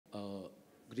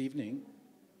Good evening.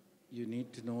 You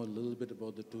need to know a little bit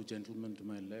about the two gentlemen to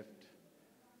my left.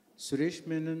 Suresh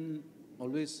Menon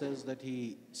always says that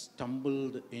he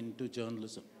stumbled into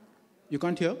journalism. You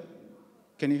can't hear?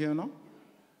 Can you hear now?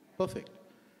 Perfect.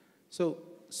 So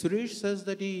Suresh says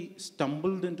that he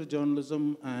stumbled into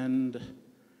journalism, and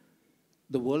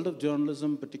the world of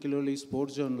journalism, particularly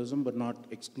sports journalism, but not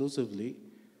exclusively,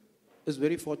 is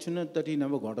very fortunate that he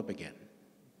never got up again.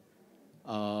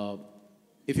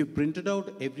 If you printed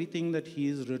out everything that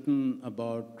he's written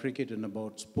about cricket and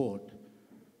about sport,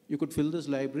 you could fill this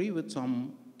library with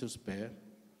some to spare.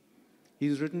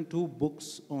 He's written 2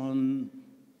 books on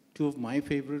 2 of my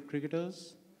favorite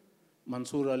cricketers,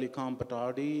 Mansoor Ali Khan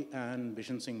Patardi and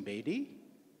Bishan Singh Bedi.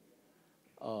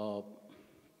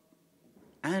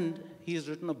 And he's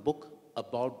written a book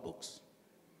about books,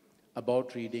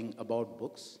 about reading, about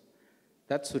books.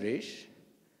 That's Suresh.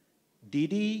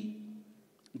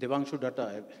 Devangshu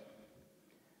Datta,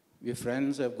 we're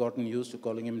friends. I've gotten used to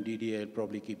calling him Didi. I'll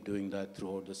probably keep doing that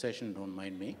throughout the session, don't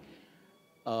mind me.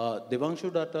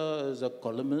 Devangshu Datta is a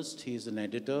columnist. He's an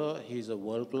editor. He's a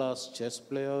world-class chess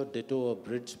player, ditto a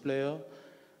bridge player.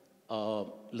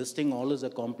 Listing all his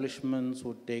accomplishments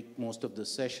would take most of the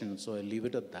session, so I'll leave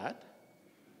it at that.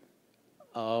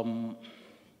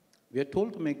 We are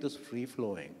told to make this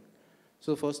free-flowing.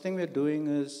 So the first thing we're doing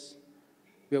is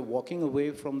we are walking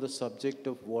away from the subject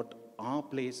of what our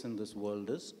place in this world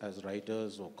is as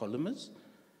writers or columnists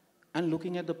and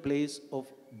looking at the place of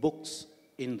books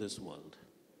in this world.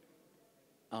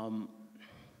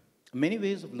 Many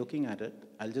ways of looking at it.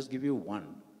 I'll just give you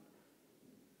one.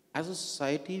 As a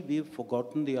society, we've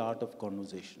forgotten the art of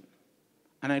conversation.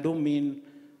 And I don't mean,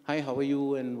 hi, how are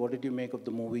you, and what did you make of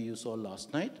the movie you saw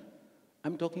last night?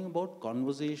 I'm talking about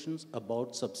conversations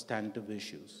about substantive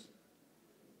issues.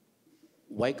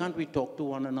 Why can't we talk to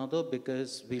one another?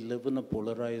 Because we live in a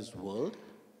polarized world.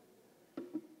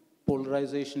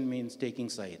 Polarization means taking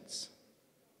sides.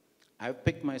 I've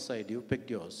picked my side, you've picked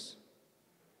yours.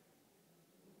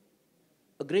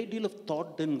 A great deal of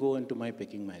thought didn't go into my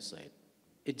picking my side.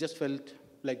 It just felt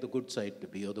like the good side to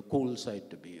be, or the cool side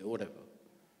to be, or whatever.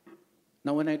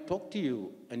 Now when I talk to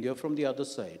you, and you're from the other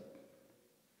side,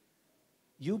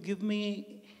 you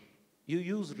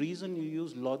use reason, you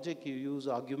use logic, you use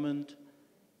argument,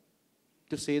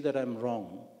 to say that I'm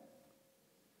wrong.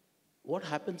 What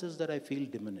happens is that I feel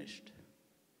diminished.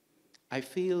 I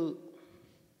feel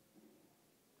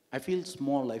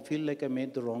small. I feel like I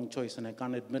made the wrong choice, and I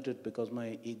can't admit it because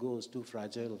my ego is too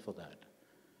fragile for that.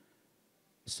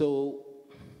 So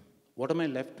what am I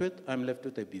left with? I'm left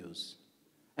with abuse.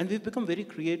 And we've become very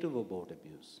creative about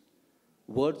abuse.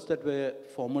 Words that were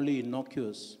formerly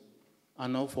innocuous are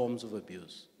now forms of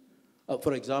abuse.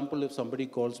 For example, if somebody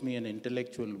calls me an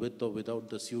intellectual with or without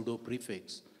the pseudo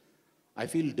prefix, I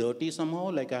feel dirty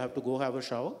somehow, like I have to go have a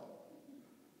shower.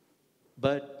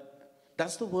 But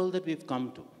that's the world that we've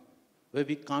come to, where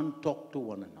we can't talk to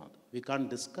one another. We can't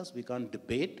discuss, we can't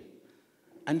debate,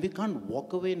 and we can't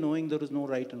walk away knowing there is no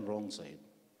right and wrong side.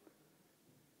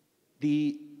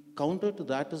 The counter to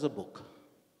that is a book,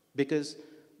 because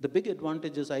the big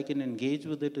advantage is I can engage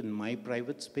with it in my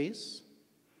private space.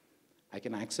 I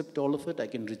can accept all of it, I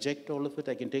can reject all of it,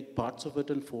 I can take parts of it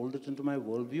and fold it into my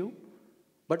worldview,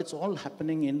 but it's all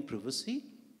happening in privacy,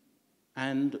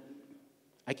 and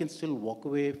I can still walk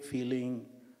away feeling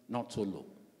not so low.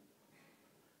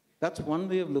 That's one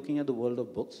way of looking at the world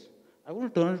of books. I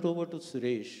want to turn it over to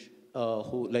Suresh,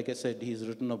 who, like I said, he's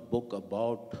written a book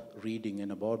about reading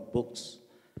and about books.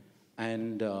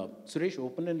 And Suresh,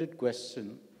 open-ended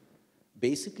question,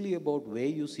 basically about where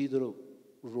you see the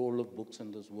role of books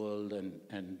in this world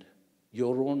and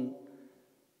your own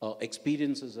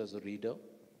experiences as a reader,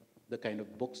 the kind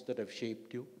of books that have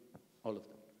shaped you, all of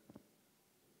that.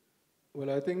 Well,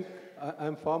 I think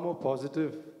I'm far more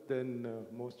positive than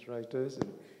most writers,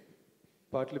 and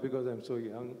partly because I'm so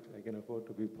young, I can afford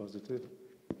to be positive.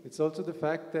 It's also the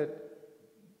fact that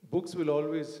books will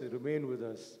always remain with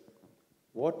us.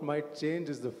 What might change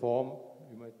is the form.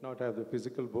 You might not have the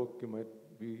physical book, you might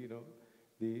be,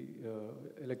 the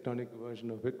electronic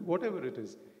version of it, whatever it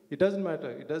is. It doesn't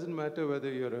matter. It doesn't matter whether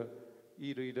you're an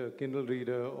e-reader, Kindle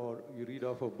reader, or you read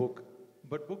off a book.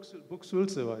 But books will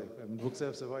survive. I mean, books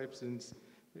have survived since,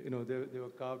 they were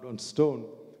carved on stone.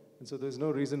 And so there's no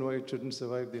reason why it shouldn't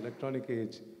survive the electronic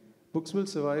age. Books will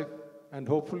survive, and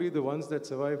hopefully the ones that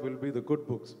survive will be the good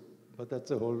books. But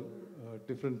that's a whole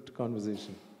different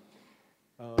conversation.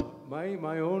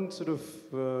 My own sort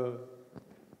of,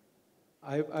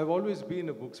 I've always been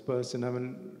a books person. I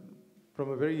mean, from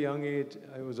a very young age,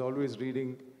 I was always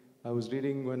reading. I was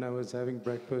reading when I was having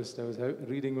breakfast. I was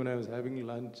reading when I was having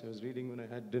lunch. I was reading when I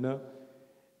had dinner.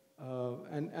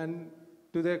 And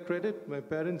to their credit, my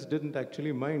parents didn't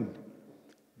actually mind.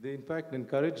 They, in fact,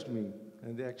 encouraged me,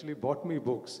 and they actually bought me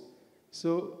books.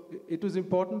 So it was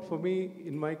important for me,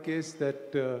 in my case,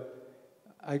 that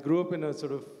I grew up in a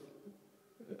sort of,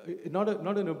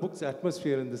 not in a book's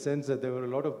atmosphere in the sense that there were a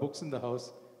lot of books in the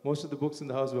house. Most of the books in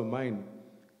the house were mine.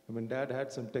 I mean, Dad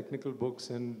had some technical books,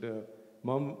 and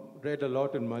Mom read a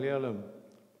lot in Malayalam,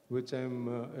 which I'm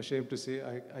ashamed to say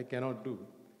I cannot do.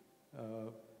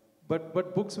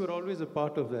 But books were always a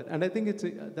part of that. And I think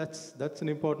that's an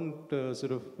important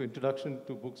sort of introduction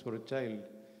to books for a child.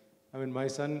 I mean, my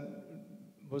son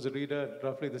was a reader at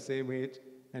roughly the same age,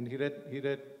 and he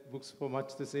read books for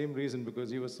much the same reason, because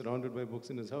he was surrounded by books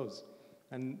in his house.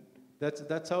 And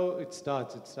that's how it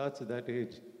starts. It starts at that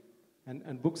age.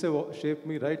 And books have shaped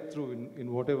me right through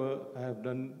in whatever I have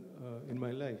done in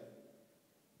my life.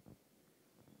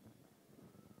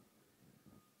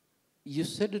 You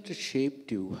said it has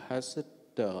shaped you. Has it,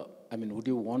 I mean, would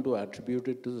you want to attribute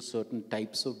it to the certain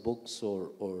types of books,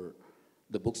 or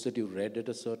the books that you read at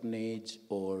a certain age,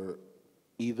 or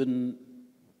even,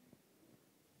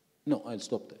 no, I'll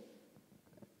stop there.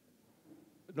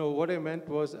 No,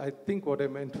 I think what I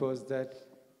meant was that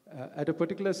at a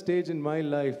particular stage in my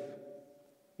life,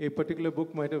 a particular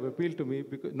book might have appealed to me,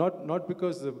 because, not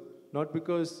because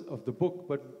of the book,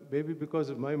 but maybe because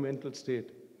of my mental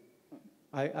state.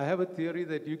 I have a theory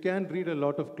that you can read a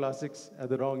lot of classics at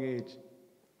the wrong age.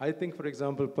 I think, for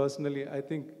example, personally, I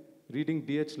think reading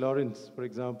D.H. Lawrence, for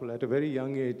example, at a very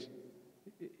young age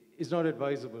is not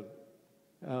advisable.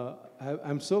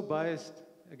 I'm so biased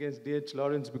against D.H.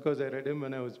 Lawrence because I read him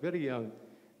when I was very young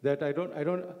that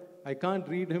I can't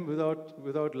read him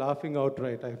without laughing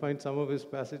outright. I find some of his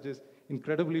passages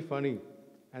incredibly funny,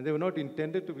 and they were not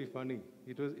intended to be funny.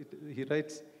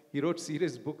 He wrote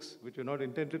serious books which were not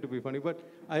intended to be funny, but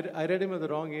I read him at the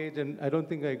wrong age, and I don't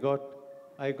think I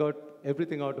got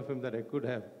everything out of him that I could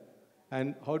have.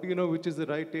 And how do you know which is the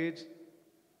right age?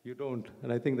 You don't,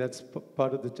 and I think that's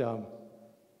part of the charm.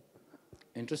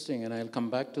 Interesting, and I'll come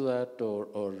back to that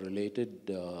or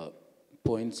related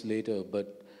points later,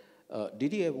 but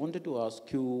Didi, I wanted to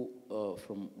ask you,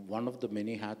 from one of the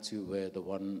many hats you wear, the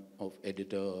one of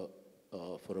editor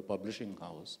for a publishing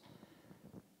house,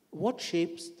 what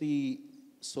shapes the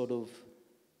sort of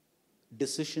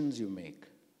decisions you make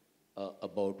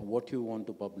about what you want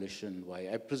to publish and why?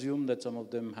 I presume that some of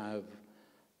them have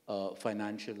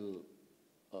financial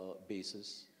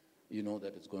basis. You know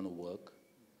that it's going to work.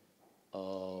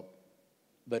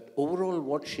 But overall,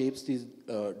 what shapes these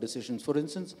decisions? For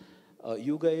instance,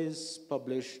 you guys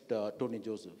published Tony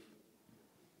Joseph.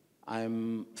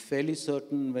 I'm fairly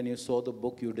certain when you saw the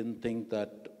book, you didn't think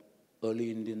that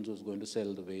Early Indians was going to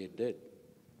sell the way it did.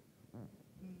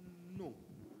 No.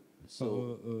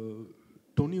 So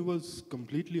Tony was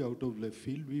completely out of left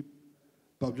field. We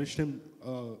published him,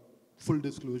 full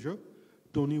disclosure.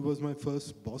 Tony was my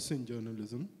first boss in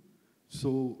journalism.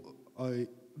 So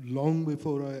long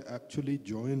before I actually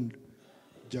joined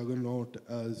Juggernaut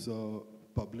as a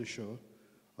publisher,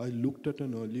 I looked at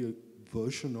an earlier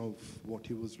version of what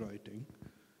he was writing,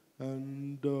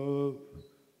 and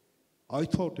I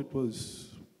thought it was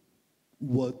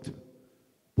worth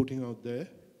putting out there.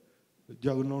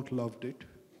 Juggernaut loved it,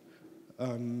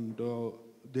 and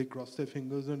they crossed their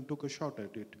fingers and took a shot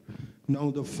at it.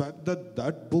 Now, the fact that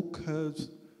that book has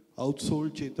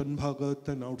outsold Chetan Bhagat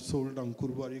and outsold Ankur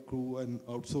Warikoo and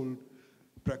outsold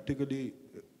practically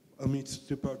Amit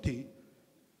Tripathi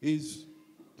is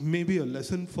maybe a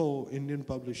lesson for Indian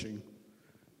publishing.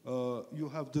 You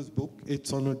have this book,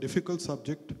 it's on a difficult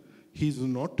subject. He's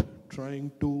not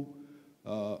trying to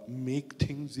make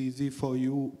things easy for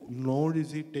you, nor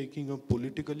is he taking a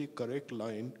politically correct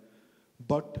line,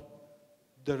 but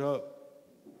there are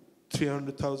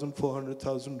 300,000,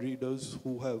 400,000 readers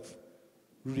who have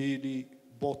really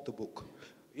bought the book.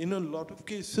 In a lot of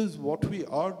cases, what we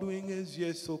are doing is,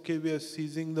 yes, okay, we are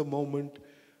seizing the moment.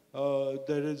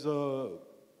 There is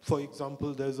for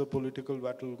example, there's a political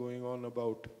battle going on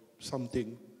about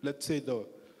something, let's say the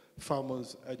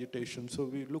farmers' agitation. So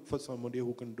we look for somebody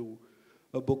who can do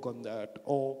a book on that.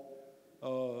 Or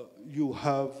you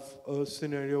have a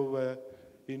scenario where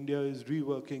India is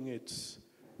reworking its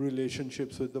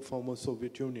relationships with the former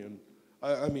Soviet Union.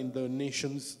 I mean, the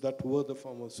nations that were the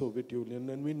former Soviet Union.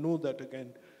 And we know that,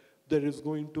 again, there is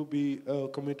going to be a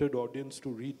committed audience to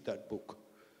read that book.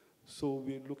 So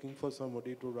we're looking for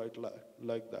somebody to write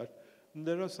like that. And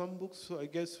there are some books, I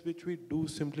guess, which we do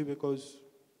simply because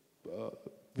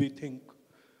we think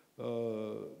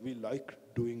we like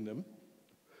doing them.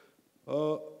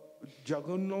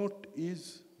 Juggernaut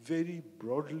is very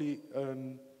broadly a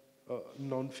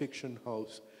non-fiction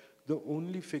house. The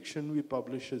only fiction we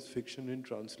publish is fiction in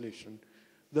translation.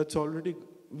 That's already,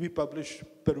 we publish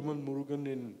Perumal Murugan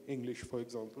in English, for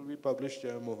example. We publish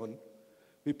Jayamohan.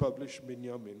 We publish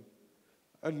Binyamin.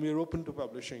 And we're open to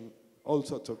publishing all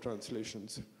sorts of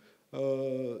translations.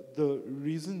 The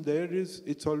reason there is,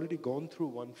 it's already gone through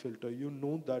one filter. You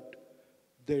know that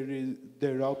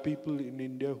there are people in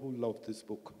India who love this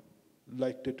book,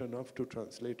 liked it enough to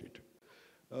translate it.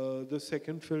 The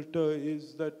second filter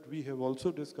is that we have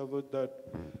also discovered that,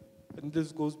 and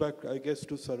this goes back, I guess,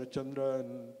 to Sarachandra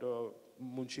and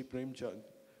Munshi Premchand.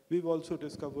 We've also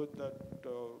discovered that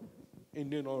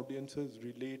Indian audiences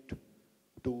relate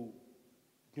to,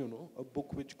 a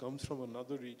book which comes from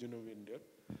another region of India.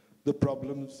 The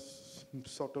problems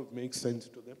sort of make sense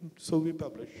to them, so we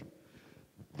publish.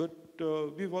 But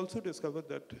we've also discovered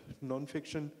that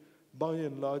non-fiction, by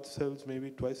and large, sells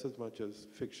maybe twice as much as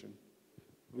fiction,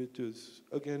 which is,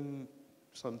 again,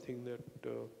 something that,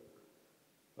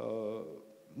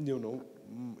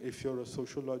 if you're a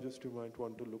sociologist, you might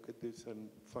want to look at this and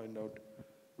find out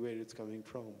where it's coming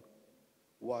from,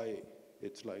 why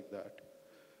it's like that.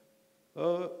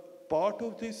 Part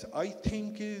of this, I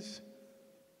think, is,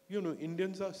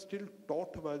 Indians are still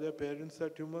taught by their parents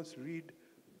that you must read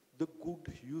the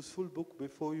good, useful book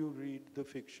before you read the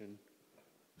fiction.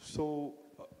 So,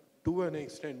 to an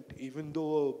extent, even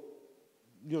though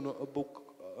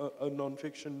a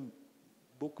non-fiction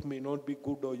book may not be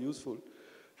good or useful,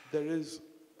 there is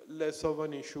less of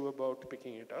an issue about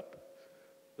picking it up.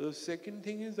 The second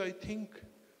thing is, I think,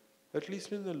 at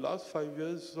least in the last 5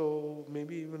 years, or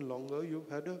maybe even longer, you've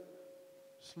had a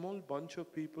small bunch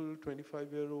of people,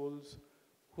 25-year-olds,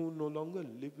 who no longer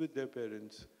live with their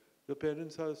parents. The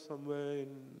parents are somewhere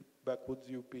in backwoods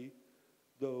UP.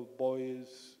 The boy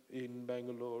is in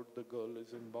Bangalore, the girl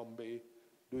is in Bombay,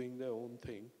 doing their own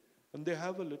thing. And they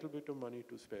have a little bit of money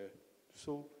to spare.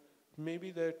 So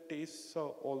maybe their tastes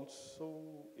are also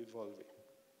evolving.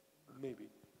 Maybe.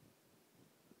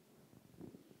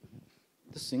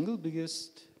 The single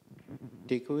biggest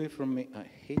takeaway from me, I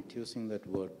hate using that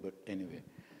word, but anyway,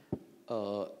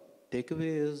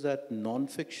 takeaway is that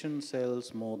non-fiction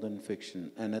sells more than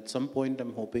fiction. And at some point,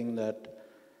 I'm hoping that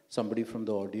somebody from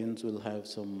the audience will have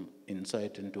some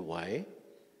insight into why.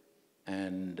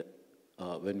 And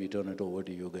when we turn it over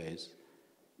to you guys.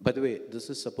 By the way, this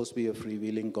is supposed to be a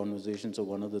freewheeling conversation, so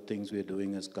one of the things we're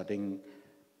doing is cutting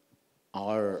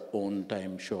our own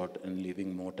time short and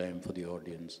leaving more time for the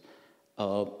audience.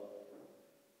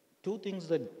 Two things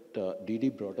that Didi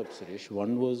brought up, Suresh.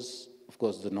 One was, of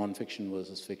course, the non-fiction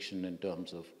versus fiction in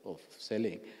terms of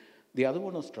selling. The other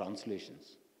one was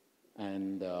translations.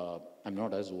 And I'm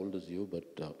not as old as you, but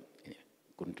yeah,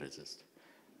 couldn't resist.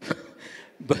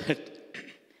 But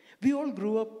we all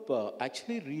grew up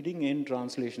actually reading in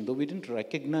translation, though we didn't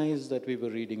recognize that we were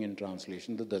reading in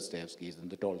translation, the Dostoevskys and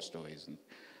the Tolstoys and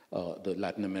the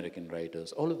Latin American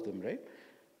writers, all of them, right?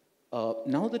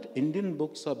 Now that Indian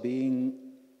books are being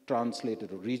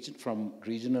translated or from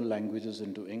regional languages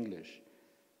into English,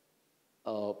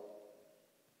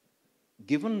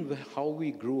 given how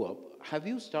we grew up, have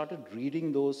you started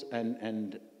reading those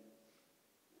and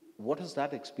what has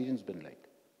that experience been like?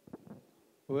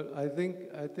 Well, I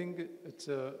think it's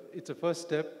a first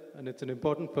step, and it's an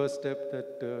important first step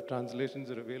that translations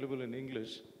are available in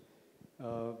English.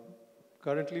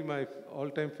 Currently, my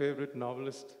all-time favorite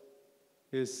novelist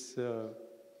is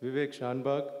Vivek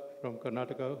Shanbhag from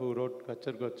Karnataka, who wrote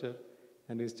Gachar Gachar,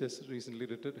 and he's just recently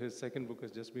written, his second book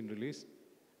has just been released.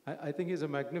 I think he's a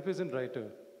magnificent writer,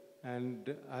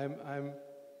 and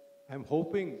I'm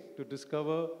hoping to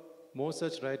discover more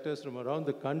such writers from around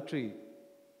the country.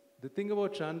 The thing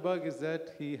about Shanbhag is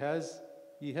that he has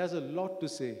a lot to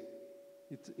say.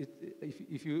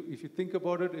 If you think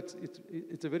about it,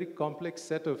 it's a very complex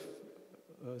set of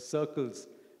circles.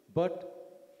 But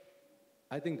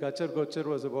I think Gachar Gachar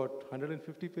was about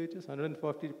 150 pages,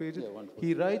 140 pages.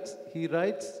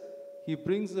 Yeah, he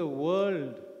brings the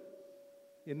world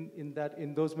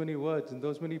in those many words, in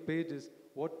those many pages,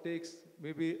 what takes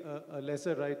maybe a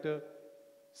lesser writer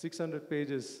 600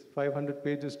 pages, 500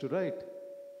 pages to write.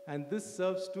 And this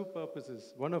serves two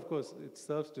purposes. One, of course, it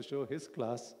serves to show his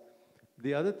class.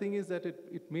 The other thing is that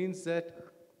it means that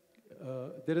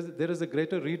there is a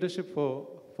greater readership for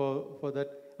that.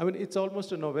 I mean, it's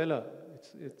almost a novella.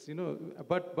 It's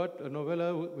but a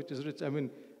novella which is rich. I mean,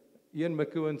 Ian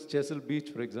McEwan's Chesil Beach,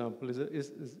 for example,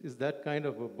 is that kind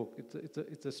of a book.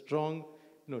 It's a strong,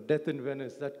 Death in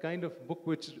Venice, that kind of book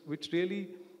which really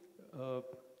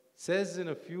says in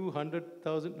a few hundred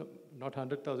thousand, not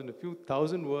 100,000, a few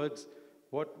thousand words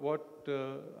what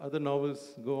other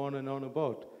novels go on and on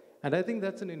about. And I think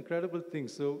that's an incredible thing.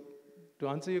 So to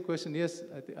answer your question, yes,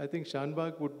 I think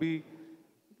Shanbag would be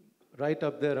right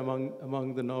up there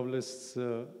among the novelists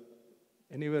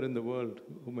anywhere in the world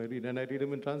whom I read, and I read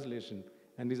him in translation,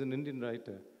 and he's an Indian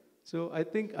writer. So I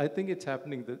think it's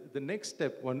happening. The next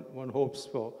step one hopes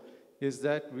for is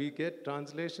that we get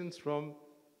translations from,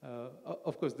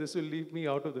 of course, this will leave me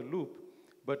out of the loop,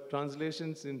 but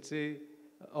translations in, say,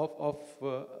 of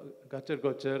Gachar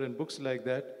Gochar and books like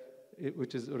that,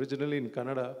 which is originally in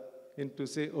Kannada, into,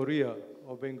 say, Oriya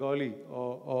or Bengali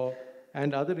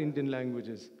and other Indian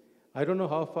languages. I don't know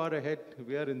how far ahead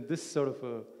we are in this sort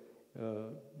of a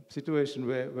situation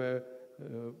where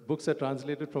books are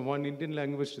translated from one Indian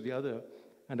language to the other,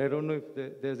 and I don't know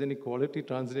if there's any quality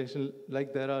translation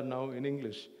like there are now in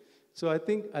English. So I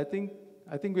think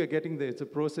we're getting there. It's a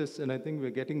process, and I think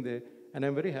we're getting there, and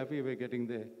I'm very happy we're getting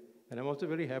there. And I'm also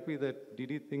very happy that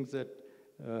Didi thinks that,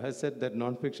 has said that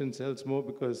nonfiction sells more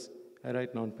because I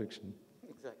write nonfiction.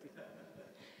 Exactly.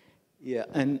 Yeah,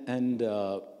 and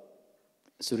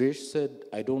Suresh said,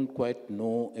 I don't quite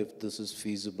know if this is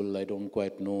feasible. I don't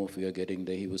quite know if we are getting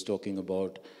there. He was talking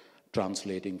about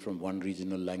translating from one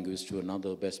regional language to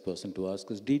another. Best person to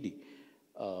ask is Didi.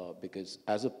 Because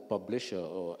as a publisher,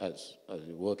 or as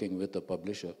working with a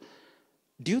publisher,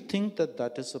 do you think that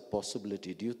that is a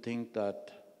possibility? Do you think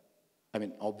that, I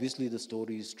mean, obviously the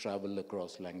stories travel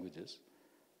across languages,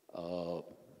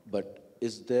 but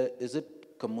is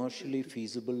it commercially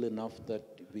feasible enough that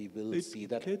we will see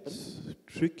that happen? It's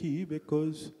tricky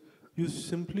because you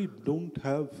simply don't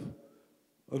have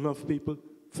enough people.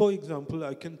 For example,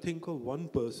 I can think of one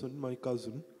person, my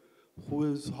cousin,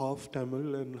 who is half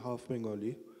Tamil and half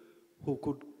Bengali,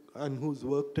 who's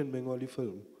worked in Bengali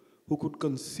film, who could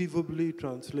conceivably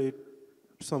translate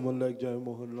someone like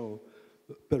Jayamohan or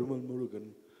Perumal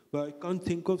Murugan. But I can't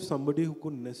think of somebody who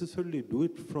could necessarily do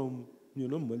it from,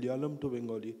 Malayalam to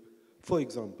Bengali, for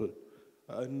example.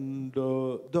 And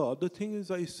the other thing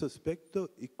is, I suspect the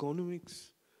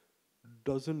economics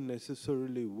doesn't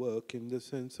necessarily work in the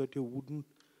sense that you wouldn't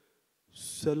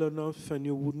sell enough and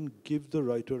you wouldn't give the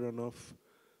writer enough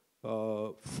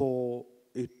for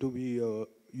it to be a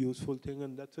useful thing,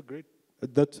 and that's a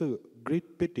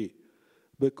great pity,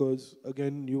 because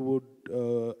again you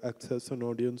would access an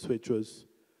audience which was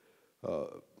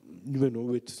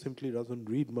which simply doesn't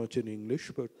read much in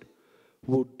English but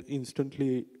would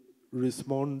instantly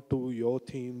respond to your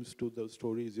themes, to the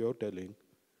stories you're telling.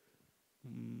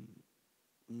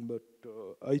 But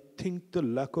I think the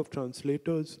lack of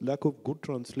good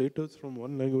translators from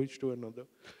one language to another,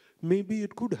 maybe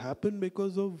it could happen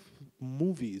because of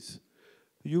movies.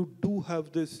 You do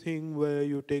have this thing where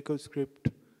you take a script,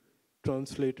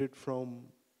 translate it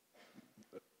from,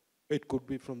 it could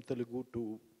be from Telugu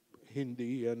to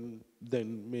Hindi, and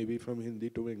then maybe from Hindi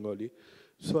to Bengali.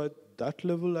 So at that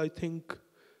level, I think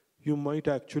you might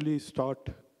actually start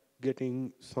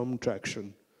getting some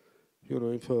traction.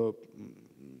 If a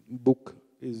book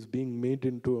is being made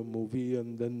into a movie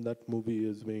and then that movie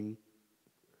is being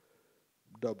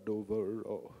dubbed over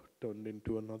or turned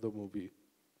into another movie,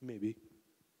 maybe.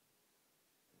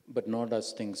 But not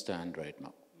as things stand right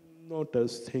now. Not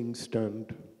as things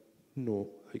stand. No,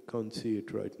 I can't see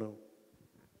it right now.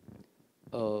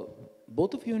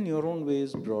 Both of you in your own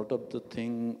ways brought up the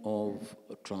thing of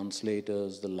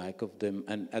translators, the lack of them,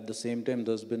 and at the same time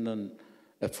there's been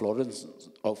a florence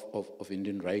of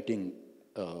Indian writing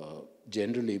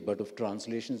generally, but of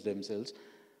translations themselves.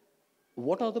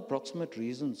 What are the proximate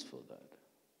reasons for that?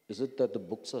 Is it that the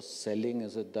books are selling?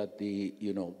 Is it that the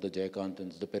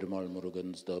Jayakantans, the Perumal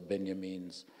Murugans, the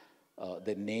Benjamins,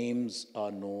 their names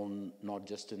are known not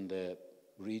just in their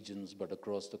regions but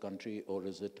across the country? Or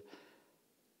is it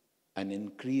an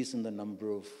increase in the number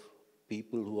of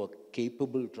people who are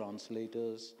capable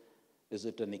translators? Is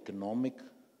it an economic,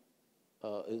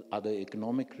 are there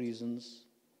economic reasons?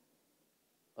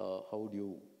 How would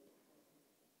you?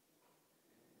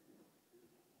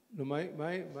 No,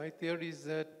 my theory is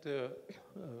that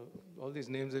all these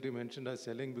names that you mentioned are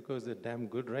selling because they're damn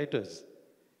good writers.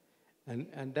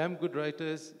 And damn good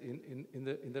writers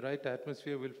in the right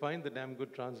atmosphere will find the damn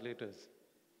good translators.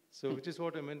 So which is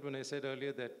what I meant when I said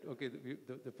earlier that, okay,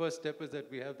 the first step is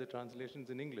that we have the translations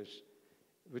in English,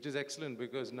 which is excellent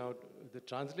because now the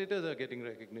translators are getting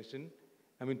recognition.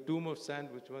 I mean, Tomb of Sand,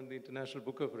 which won the International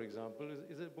Booker, for example,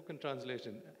 is a book in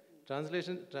translation.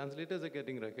 Translators are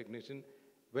getting recognition.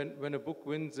 When a book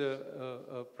wins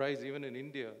a prize, even in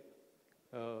India,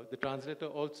 the translator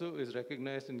also is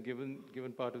recognized and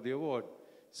given part of the award.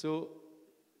 So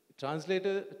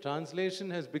translation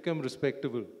has become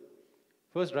respectable.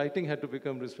 First, writing had to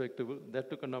become respectable. That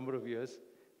took a number of years.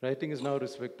 Writing is now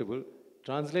respectable.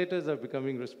 translators are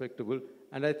becoming respectable.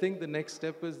 And I think the next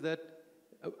step is that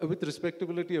with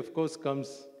respectability, of course,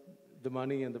 comes the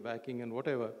money and the backing and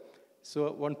whatever.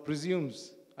 So one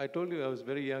presumes, I told you I was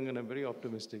very young and I'm very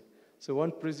optimistic. So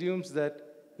one presumes that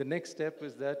the next step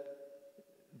is that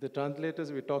the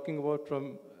translators we're talking about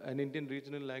from an Indian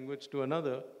regional language to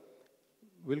another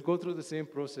will go through the same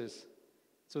process.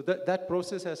 So that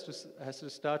process has to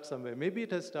start somewhere. Maybe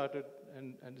it has started,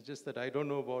 and it's just that I don't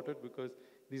know about it because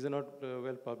these are not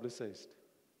well publicized.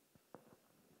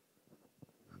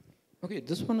 Okay,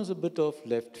 this one is a bit of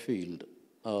left field.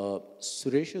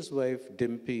 Suresh's wife,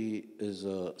 Dimpy, is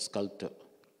a sculptor.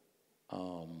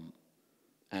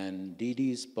 And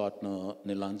Didi's partner,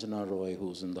 Nilanjana Roy,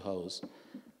 who's in the house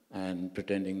and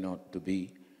pretending not to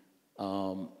be,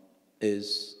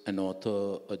 is an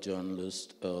author, a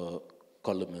journalist, a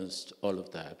columnist, all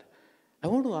of that. I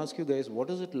want to ask you guys,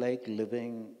 what is it like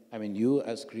living, I mean, you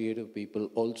as creative people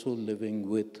also living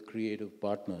with creative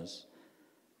partners?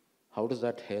 How does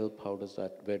that help? How does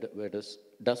that, where does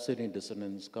any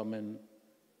dissonance come in?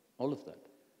 All of that.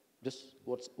 Just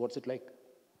what's it like?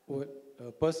 Well,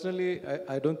 personally,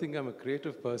 I don't think I'm a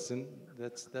creative person.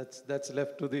 That's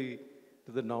left to the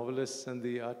novelists and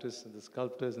the artists and the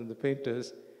sculptors and the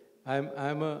painters. I'm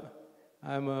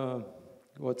a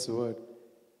what's the word?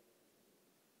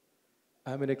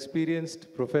 I'm an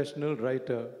experienced professional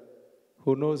writer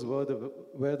who knows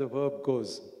where the verb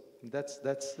goes.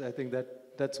 I think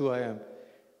that's who I am.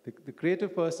 The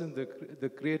creative person, the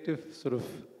creative sort of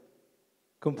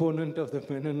component of the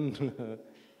Menon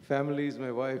family is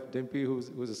my wife, Dimpy,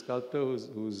 who's a sculptor,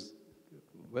 who's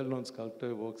a well-known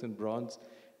sculptor, works in bronze.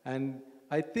 And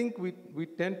I think we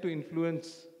tend to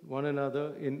influence one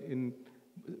another in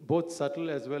both subtle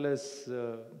as well as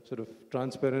sort of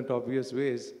transparent, obvious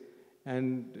ways.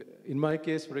 And in my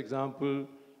case, for example,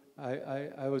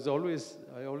 I always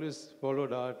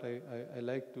followed art. I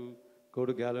like to go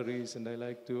to galleries, and I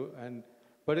like to,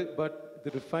 but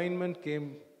the refinement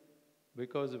came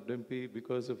because of Dimpy,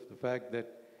 because of the fact that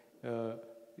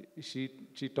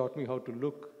she taught me how to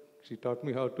look. She taught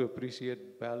me how to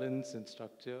appreciate balance and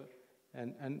structure,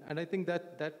 and I think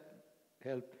that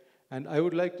helped. And I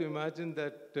would like to imagine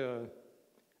that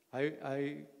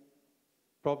I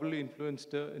probably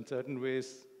influenced her in certain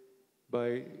ways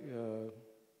by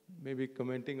maybe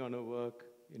commenting on her work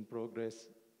in progress.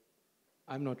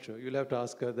 I'm not sure. You'll have to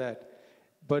ask her that.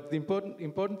 But the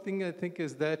important thing, I think,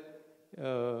 is that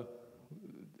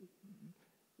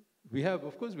we have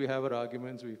our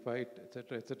arguments, we fight,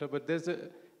 etc. But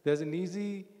there's an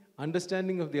easy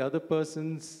understanding of the other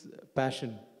person's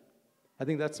passion. I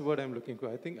think that's what I'm looking for.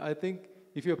 I think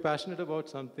if you're passionate about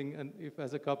something, and if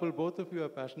as a couple both of you are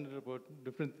passionate about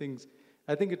different things,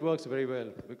 I think it works very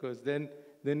well, because then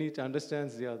each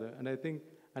understands the other.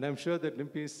 And I'm sure that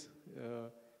Dimpy's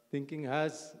thinking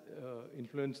has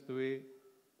influenced the way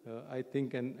I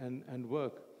think and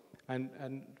work. And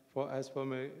as for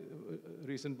my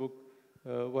recent book,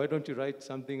 Why Don't You Write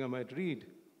Something I Might Read?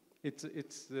 It's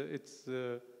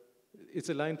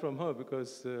a line from her,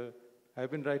 because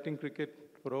I've been writing cricket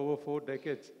for over 4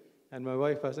 decades, and my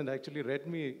wife hasn't actually read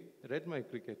my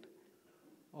cricket,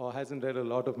 or hasn't read a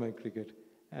lot of my cricket.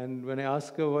 And when I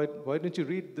ask her, why don't you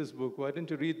read this book? Why don't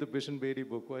you read the Bishan Bedi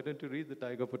book? Why don't you read the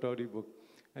Tiger Pataudi book?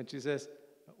 And she says,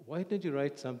 why don't you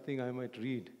write something I might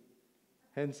read?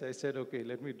 Hence, I said, okay,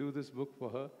 let me do this book for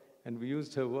her. And we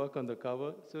used her work on the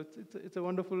cover. So it's a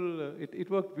wonderful, it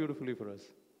worked beautifully for us.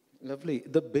 Lovely.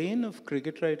 The bane of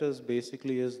cricket writers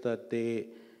basically is that they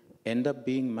end up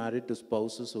being married to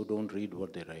spouses who don't read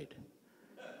what they write.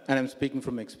 And I'm speaking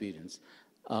from experience.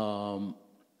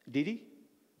 Didi?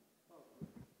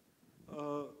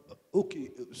 Okay,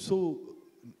 so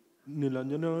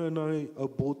Nilanjana and I are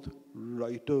both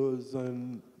writers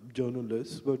and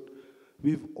journalists, but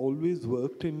we've always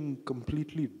worked in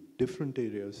completely different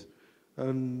areas.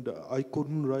 And I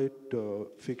couldn't write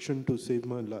fiction to save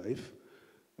my life.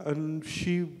 And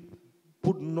she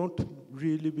would not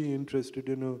really be interested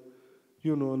in a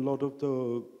lot of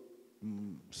the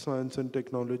science and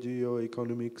technology or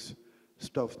economics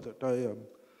stuff that I am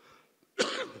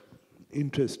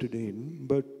interested in,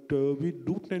 but we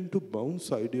do tend to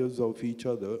bounce ideas off each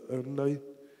other, and I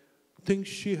think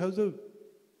she has a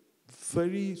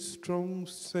very strong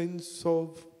sense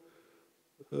of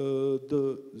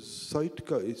the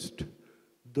zeitgeist,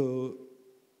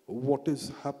 what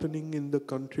is happening in the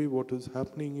country, what is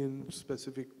happening in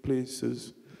specific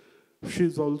places.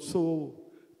 She's also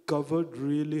covered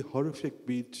really horrific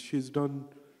beats. She's done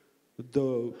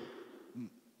the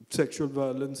sexual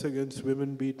violence against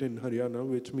women beat in Haryana,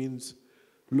 which means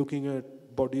looking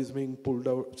at bodies being pulled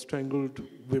out, strangled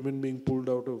women being pulled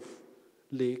out of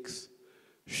lakes.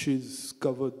 She's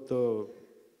covered the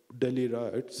Delhi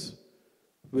riots,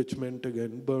 which meant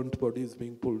again burnt bodies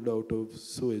being pulled out of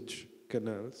sewage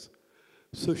canals.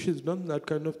 So she's done that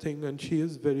kind of thing, and she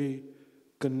is very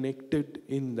connected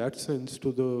in that sense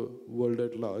to the world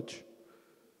at large.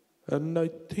 And I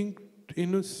think,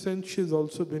 in a sense, she's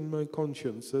also been my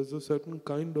conscience. There's a certain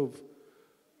kind of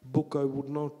book I would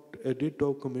not edit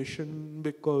or commission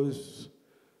because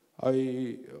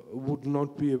I would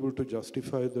not be able to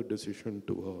justify the decision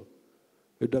to her.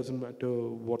 It doesn't matter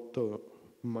what the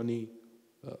money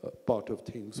part of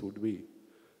things would be.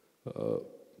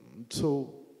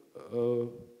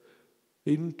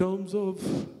 In terms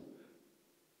of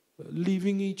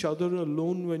leaving each other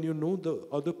alone when you know the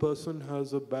other person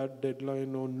has a bad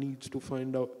deadline or needs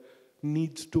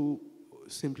to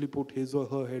simply put his or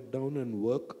her head down and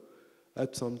work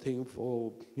at something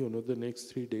for the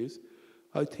next 3 days,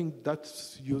 I think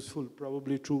that's useful,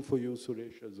 probably true for you,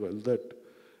 Suresh, as well, that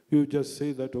you just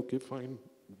say that, okay, fine,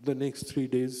 the next 3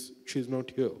 days she's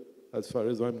not here, as far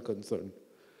as I'm concerned,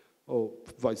 or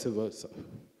vice versa.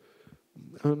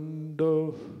 And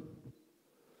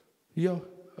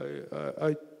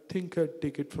I think I'd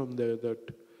take it from there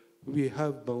that we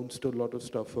have bounced a lot of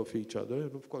stuff off each other.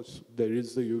 And of course, there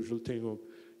is the usual thing of,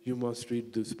 you must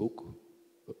read this book,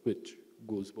 which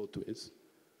goes both ways.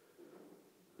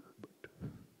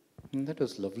 And that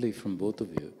was lovely from both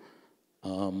of you.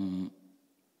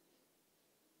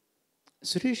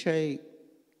 Suresh,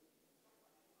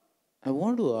 I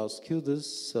want to ask you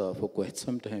this for quite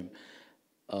some time.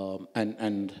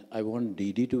 And I want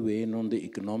Didi to weigh in on the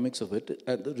economics of it.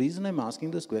 And the reason I'm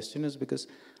asking this question is because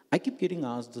I keep getting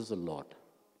asked this a lot.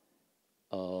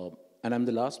 And I'm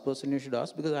the last person you should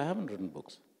ask because I haven't written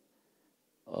books.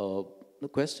 The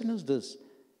question is this.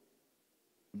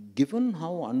 Given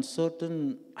how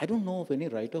uncertain, I don't know of any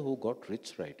writer who got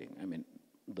rich writing. I mean,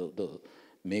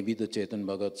 maybe the Chetan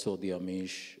Bhagats or the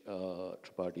Amish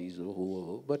Tripathis or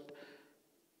whoever, but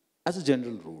as a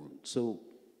general rule. So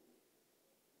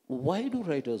why do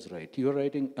writers write? You're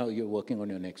working on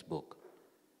your next book.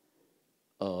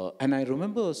 And I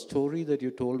remember a story that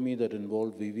you told me that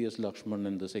involved VVS Lakshman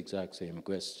in this exact same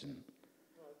question.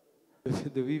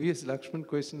 The VVS Lakshman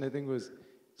question, I think,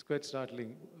 it's quite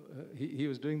startling. He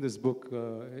was doing this book,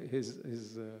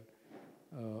 his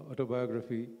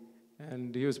autobiography,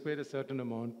 and he was paid a certain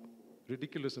amount,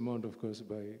 ridiculous amount, of course,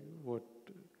 by what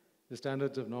the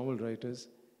standards of normal writers,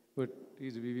 but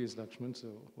he's VVS Lakshman, so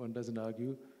one doesn't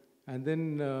argue. And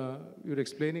then you're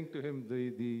explaining to him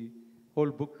the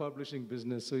whole book publishing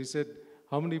business. So he said,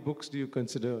 how many books do you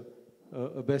consider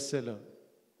a bestseller?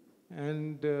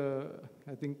 And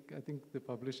I think the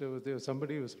publisher was there,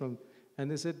 somebody was from, and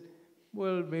they said,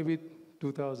 well, maybe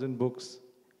 2,000 books.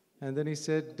 And then he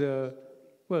said,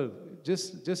 well,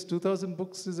 just 2,000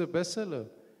 books is a bestseller.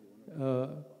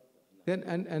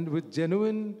 And with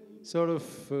genuine sort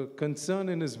of concern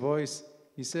in his voice,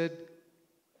 he said,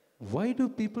 why do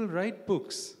people write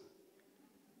books?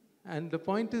 And the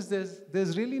point is,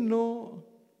 there's really no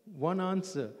one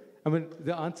answer. I mean,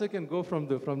 the answer can go from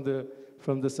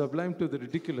the sublime to the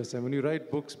ridiculous. I mean, you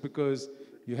write books because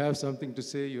you have something to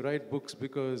say. You write books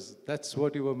because that's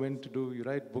what you were meant to do. You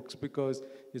write books because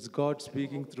it's God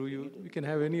speaking through you. You can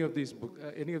have any of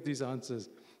these answers.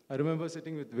 I remember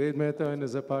sitting with Ved Mehta in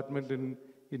his apartment in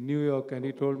New York, and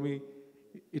he told me,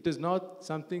 it is not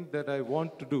something that I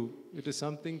want to do. It is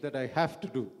something that I have to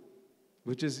do,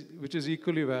 which is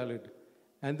equally valid.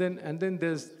 And then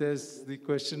there's the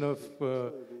question of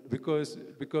because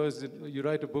you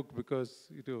write a book because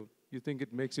you think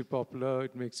it makes you popular,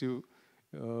 it makes you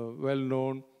well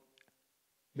known.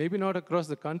 Maybe not across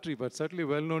the country, but certainly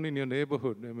well known in your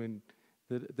neighborhood. I mean,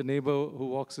 the neighbor who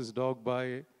walks his dog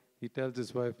by, he tells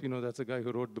his wife, that's the guy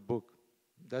who wrote the book.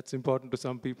 That's important to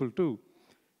some people too.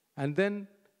 And then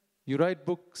you write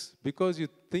books because you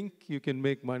think you can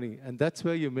make money, and that's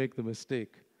where you make the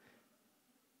mistake.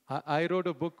 I wrote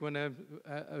a book when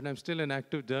I'm still an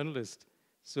active journalist.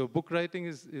 So book writing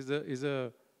is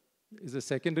a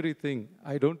secondary thing.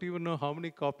 I don't even know how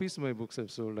many copies my books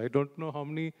have sold. I don't know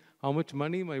how much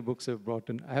money my books have brought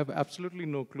in. I have absolutely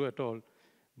no clue at all.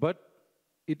 But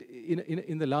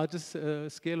in the largest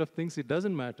scale of things, it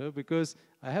doesn't matter because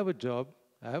I have a job,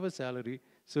 I have a salary,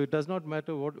 so it does not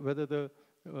matter whether the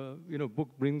book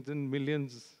brings in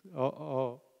millions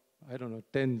or I don't know,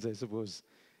 tens, I suppose,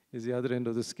 is the other end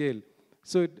of the scale.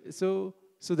 So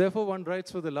therefore one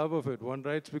writes for the love of it. One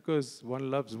writes because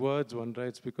one loves words. One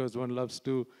writes because one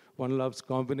loves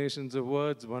combinations of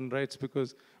words. One writes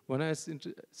because one has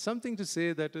something to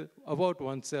say that about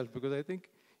oneself. Because I think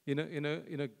in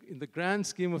the grand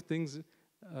scheme of things,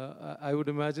 I would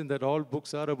imagine that all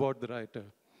books are about the writer,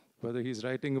 whether he's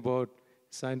writing about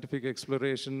scientific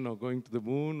exploration or going to the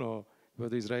moon, or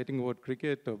whether he's writing about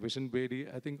cricket or Vision Bedi.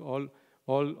 I think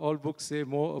all books say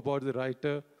more about the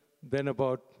writer than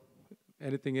about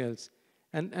anything else.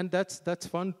 And that's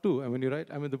fun too. I mean, you're right.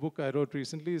 I mean, the book I wrote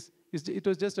recently, it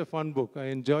was just a fun book. I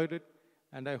enjoyed it,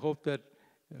 and I hope that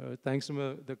thanks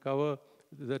to the cover,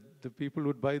 that the people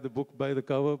would buy the book by the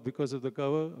cover because of the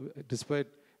cover, despite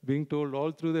being told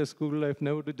all through their school life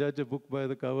never to judge a book by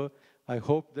the cover. I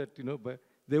hope that,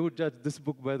 they would judge this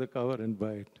book by the cover and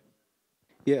buy it.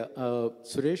 Yeah,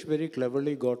 Suresh very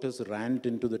cleverly got his rant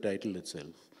into the title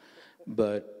itself.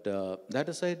 But that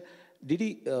aside,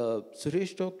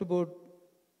 Suresh talked about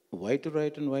why to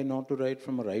write and why not to write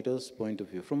from a writer's point of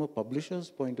view. From a publisher's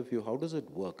point of view, how does it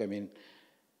work? I mean,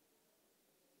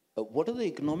 what are the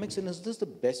economics, and is this the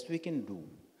best we can do?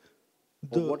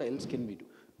 Or what else can we do?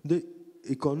 The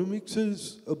economics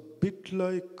is a bit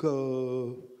like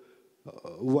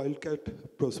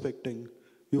wildcat prospecting.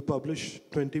 You publish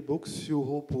 20 books, you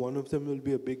hope one of them will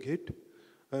be a big hit,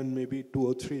 and maybe 2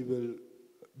 or 3 will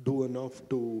do enough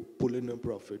to pull in a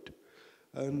profit.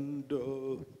 And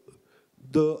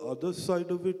the other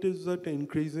side of it is that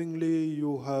increasingly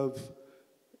you have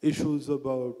issues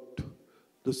about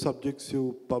the subjects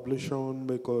you publish on,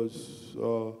 because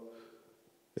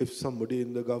if somebody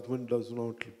in the government does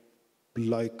not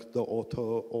like the author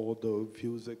or the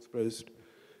views expressed,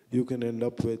 you can end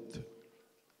up with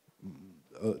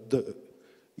the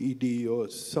ED or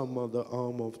some other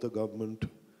arm of the government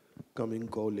coming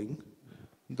calling.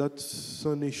 That's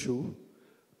an issue.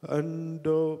 And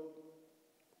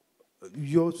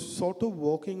you're sort of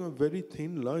walking a very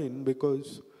thin line,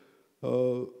 because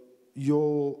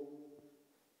you're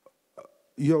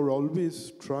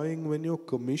always trying, when you're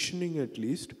commissioning at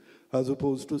least, as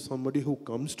opposed to somebody who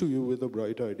comes to you with a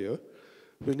bright idea.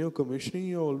 When you're commissioning,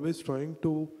 you're always trying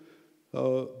to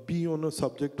be on a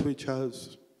subject which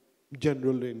has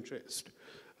general interest.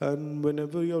 And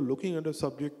whenever you're looking at a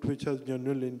subject which has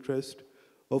general interest,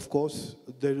 of course,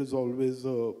 there is always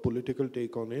a political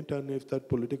take on it. And if that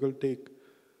political take,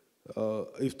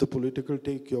 if the political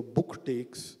take your book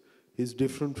takes is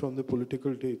different from the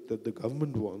political take that the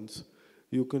government wants,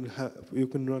 you can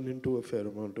run into a fair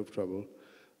amount of trouble.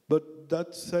 But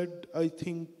that said, I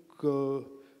think book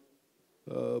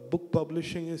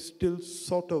publishing is still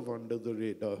sort of under the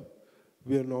radar.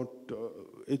 We are not,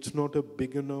 it's not a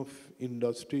big enough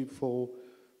industry for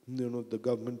the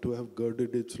government to have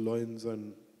girded its loins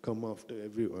and come after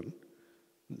everyone.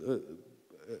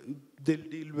 They'll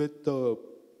deal with the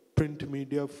print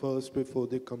media first before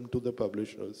they come to the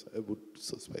publishers, I would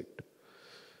suspect.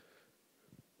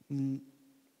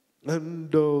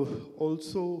 And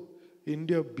also,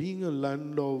 India being a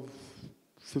land of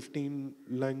 15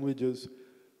 languages,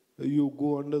 you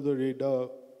go under the radar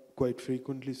quite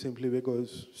frequently simply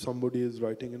because somebody is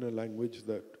writing in a language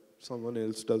that someone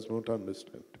else does not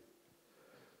understand.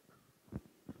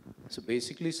 So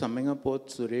basically, summing up what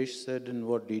Suresh said and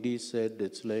what Didi said,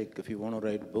 it's like, if you want to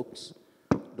write books,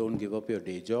 don't give up your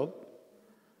day job.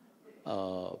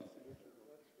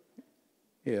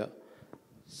 Yeah.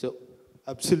 So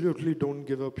absolutely don't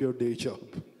give up your day job.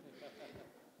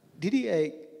 Didi,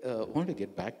 I want to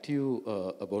get back to you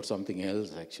about something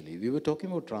else, actually. We were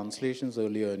talking about translations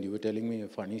earlier, and you were telling me a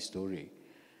funny story,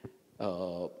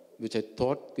 which I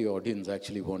thought the audience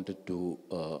actually wanted to,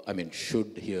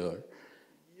 should hear.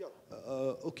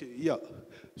 Okay, yeah.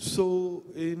 So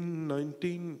in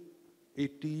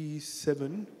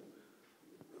 1987,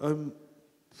 I'm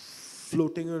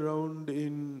floating around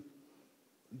in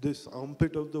this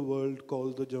armpit of the world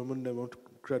called the German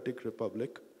Democratic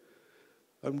Republic.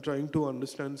 I'm trying to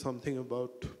understand something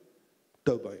about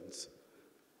turbines,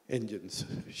 engines,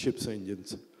 ships'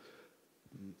 engines.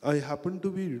 I happen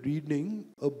to be reading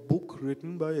a book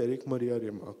written by Erich Maria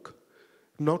Remarque,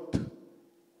 not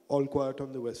All Quiet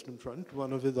on the Western Front,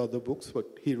 one of his other books,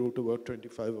 but he wrote about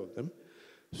 25 of them.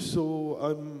 So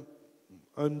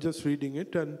I'm just reading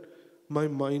it, and my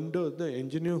minder, the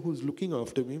engineer who's looking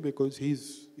after me, because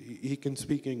he can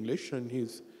speak English and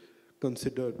he's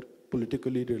considered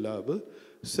politically reliable,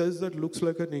 says that looks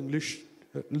like a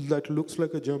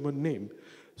German name.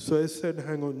 So I said,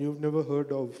 hang on, you've never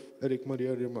heard of Erich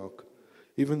Maria Remarque,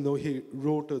 even though he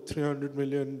wrote a 300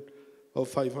 million or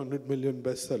 500 million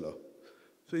bestseller.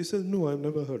 So he says, no, I've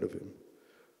never heard of him.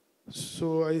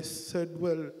 So I said,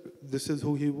 well, this is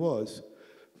who he was.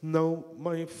 Now,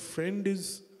 my friend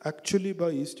is actually,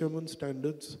 by East German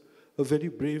standards, a very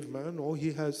brave man, or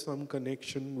he has some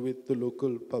connection with the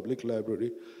local public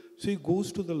library. So he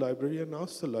goes to the library and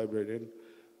asks the librarian,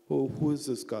 oh, who is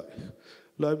this guy?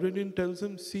 Librarian tells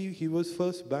him, see, he was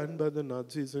first banned by the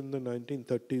Nazis in the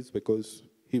 1930s because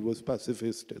he was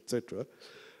pacifist, etc.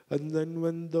 And then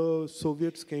when the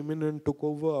Soviets came in and took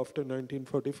over after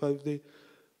 1945, they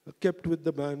kept with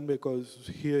the ban because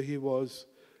here he was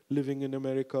living in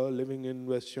America, living in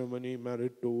West Germany,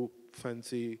 married to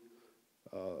fancy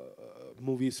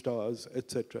movie stars,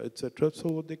 etc., etc.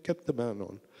 So they kept the ban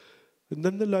on. And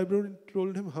then the librarian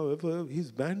told him, however,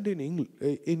 he's banned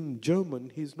in German,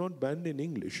 he's not banned in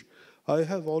English. I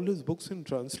have all his books in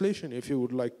translation if you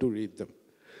would like to read them.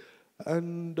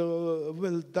 And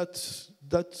well, that's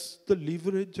the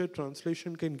leverage a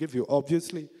translation can give you.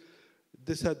 Obviously,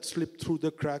 this had slipped through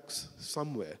the cracks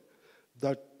somewhere,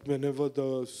 that whenever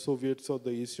the Soviets or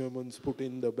the East Germans put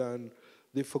in the ban,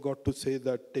 they forgot to say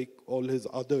that take all his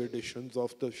other editions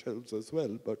off the shelves as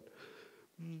well. But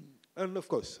and of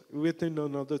course, within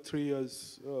another 3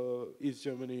 years, East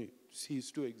Germany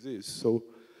ceased to exist. So,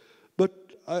 but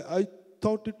I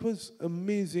thought it was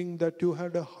amazing that you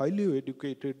had a highly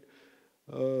educated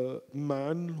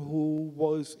man who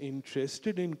was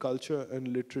interested in culture and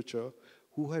literature,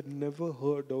 who had never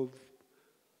heard of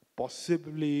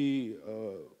possibly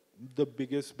the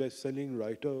biggest best-selling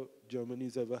writer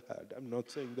Germany's ever had. I'm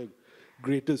not saying the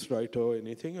greatest writer or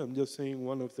anything, I'm just saying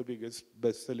one of the biggest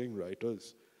best-selling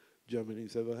writers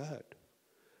Germany's ever had.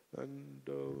 And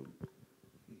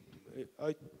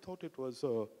I thought it was,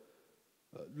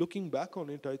 looking back on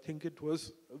it, I think it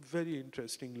was a very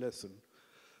interesting lesson.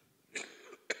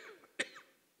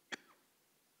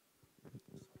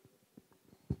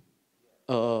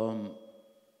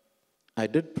 I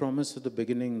did promise at the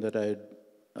beginning that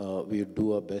we would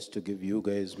do our best to give you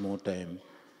guys more time.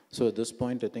 So at this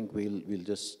point, I think we'll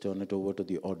just turn it over to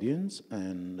the audience.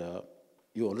 And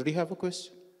you already have a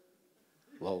question?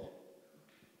 Wow.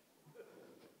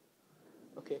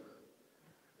 Okay.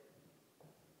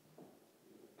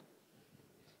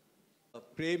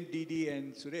 Prem, Didi,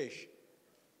 and Suresh,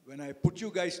 when I put you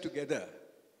guys together,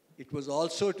 it was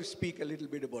also to speak a little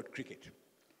bit about cricket.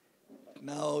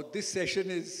 Now, this session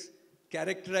is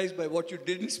characterized by what you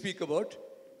didn't speak about,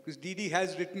 because Didi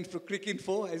has written for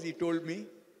Cricinfo, as he told me.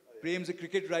 Prem's a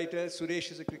cricket writer,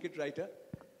 Suresh is a cricket writer.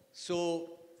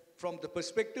 So, from the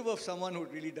perspective of someone who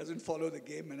really doesn't follow the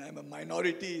game, and I'm a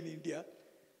minority in India,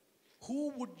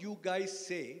 who would you guys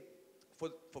say,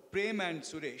 for Prem and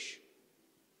Suresh,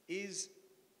 is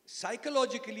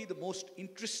psychologically the most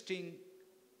interesting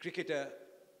cricketer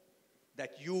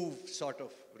that you've sort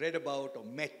of read about or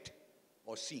met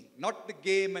or seen? Not the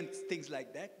game and things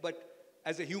like that, but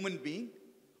as a human being.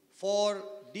 For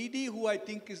Didi, who I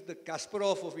think is the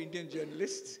Kasparov of Indian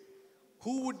journalists,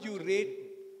 who would you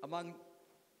rate among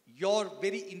your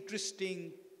very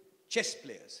interesting chess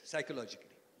players, psychologically?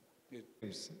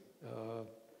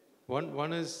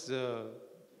 One is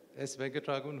S.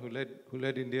 Venkatraman, who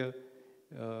led India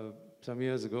some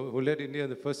years ago, who led India in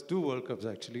the first 2 World Cups,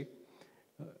 actually.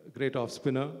 Great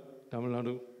off-spinner, Tamil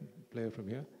Nadu player from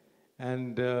here.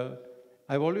 And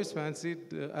I've always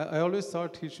fancied, I always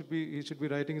thought he should be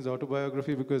writing his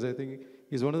autobiography, because I think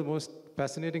he's one of the most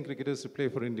fascinating cricketers to play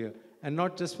for India. And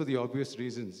not just for the obvious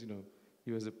reasons, you know,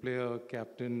 he was a player,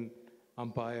 captain,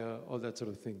 umpire, all that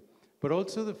sort of thing. But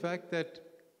also the fact that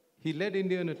he led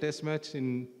India in a test match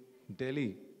in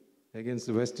Delhi against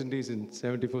the West Indies in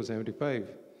 74-75.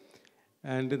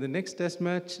 And in the next test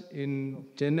match in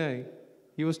Chennai,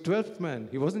 he was 12th man.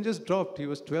 He wasn't just dropped, he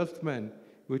was 12th man,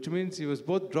 which means he was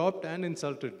both dropped and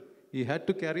insulted. He had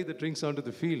to carry the drinks onto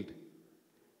the field.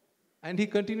 And he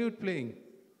continued playing.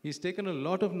 He's taken a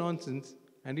lot of nonsense,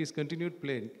 and he's continued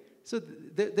playing. So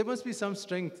there must be some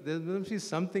strength. There must be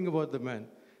something about the man.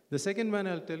 The second man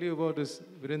I'll tell you about is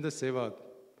Virender Sehwag.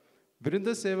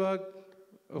 Virender Sehwag,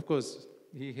 of course,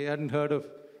 he hadn't heard of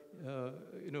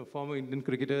former Indian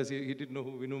cricketers. He didn't know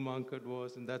who Vinu Mankad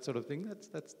was and that sort of thing.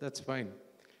 That's fine.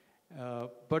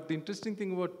 But the interesting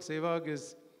thing about Sehwag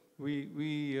is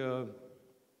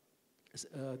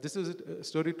this is a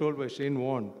story told by Shane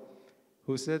Warne,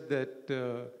 who said that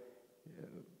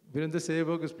Virender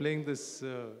Sehwag was playing this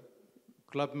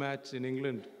club match in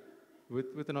England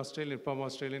with an former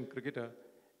Australian cricketer.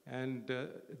 And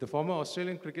the former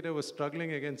Australian cricketer was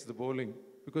struggling against the bowling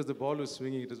because the ball was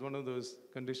swinging. It was one of those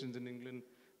conditions in England.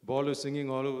 Ball was swinging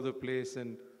all over the place.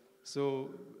 And so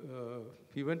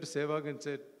he went to Sehwag and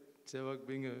said, Sehwag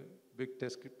being a big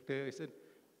test player, he said,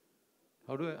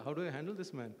 how do I handle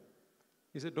this man?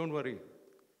 He said, don't worry.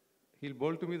 He'll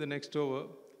bowl to me the next over.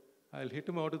 I'll hit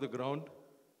him out of the ground.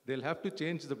 They'll have to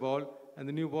change the ball, and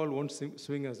the new ball won't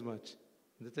swing as much.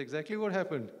 And that's exactly what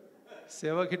happened.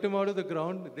 Sehwag hit him out of the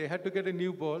ground. They had to get a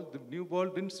new ball. The new ball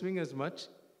didn't swing as much.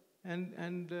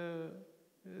 And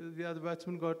the other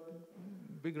batsman got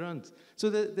big runs. So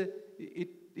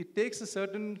it takes a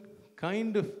certain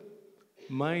kind of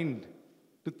mind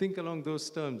to think along those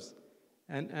terms.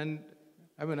 And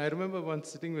I mean, I remember once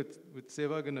sitting with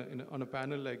Sehwag on a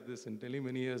panel like this in Delhi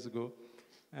many years ago,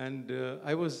 and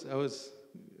I was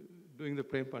doing the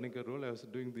Prem Panicker role. I was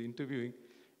doing the interviewing,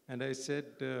 and I said,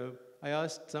 I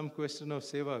asked some question of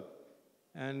Sehwag,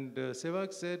 and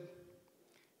Sehwag said,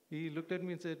 he looked at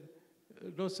me and said,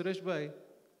 no, Suresh bhai,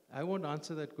 I won't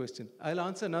answer that question. I'll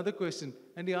answer another question.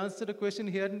 And he answered a question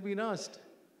he hadn't been asked.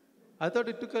 I thought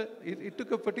it took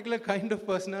a particular kind of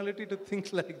personality to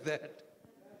think like that.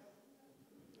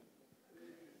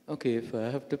 Okay, if I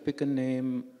have to pick a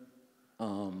name, I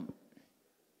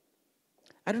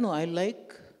don't know, I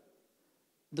like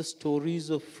the stories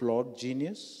of flawed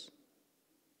genius.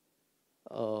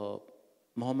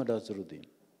 Muhammad Azharuddin.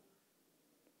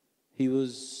 He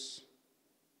was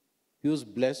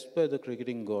blessed by the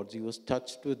cricketing gods. He was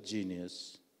touched with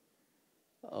genius.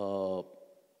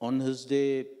 On his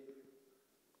day,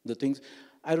 the things...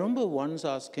 I remember once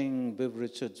asking Viv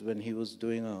Richards when he was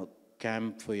doing a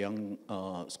camp for young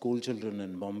school children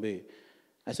in Bombay,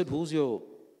 I said, who's your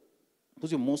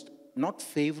most, not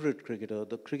favorite cricketer,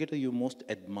 the cricketer you most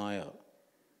admire?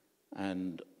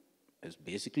 And I was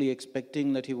basically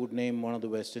expecting that he would name one of the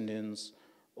West Indians,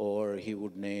 or he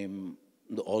would name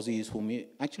the Aussies whom he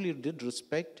actually did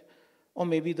respect, or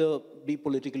maybe be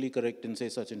politically correct and say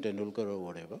Sachin Tendulkar or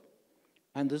whatever.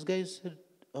 And this guy said,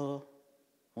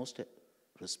 most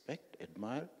respect,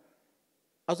 admire,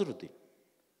 Azharuddin.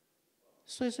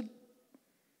 So I said,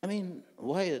 I mean,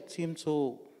 why? It seemed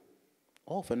so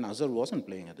off, and Azhar wasn't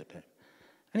playing at the time.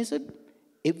 And he said,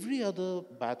 every other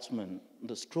batsman,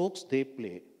 the strokes they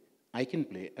play, I can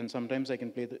play, and sometimes I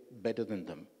can play better than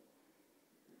them.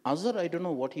 Azhar, I don't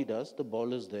know what he does. The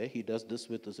ball is there. He does this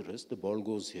with his wrist. The ball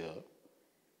goes here.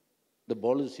 The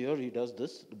ball is here. He does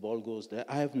this. The ball goes there.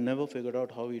 I have never figured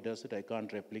out how he does it. I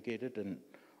can't replicate it, and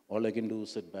all I can do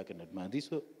is sit back and admire.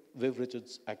 These were Viv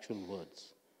Richards' actual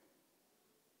words.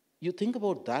 You think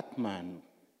about that man,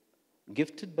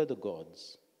 gifted by the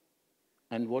gods,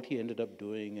 and what he ended up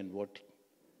doing and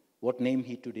what name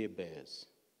he today bears.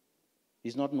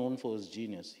 He's not known for his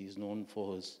genius. He's known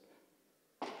for his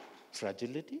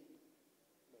fragility.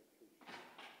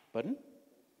 Pardon?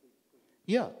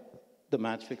 Yeah, the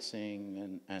match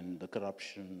fixing and the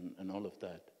corruption and all of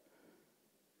that.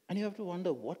 And you have to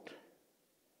wonder what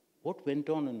went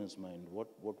on in his mind?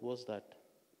 What was that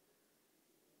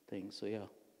thing? So yeah.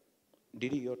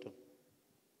 Didi, your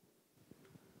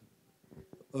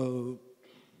turn.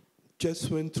 Chess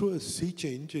went through a sea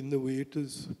change in the way it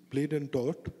is played and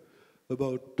taught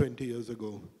about 20 years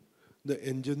ago. The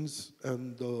engines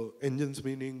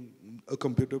meaning a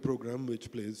computer program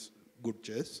which plays good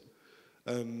chess,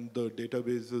 and the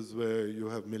databases where you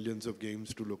have millions of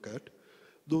games to look at,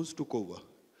 those took over.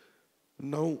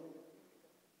 Now,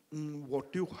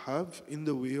 what you have in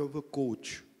the way of a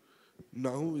coach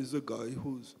now is a guy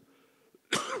who's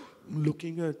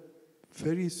looking at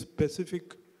very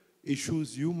specific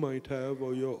issues you might have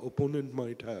or your opponent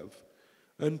might have,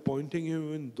 and pointing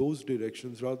you in those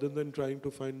directions rather than trying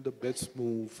to find the best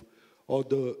move or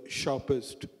the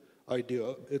sharpest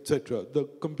idea, etc. The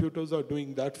computers are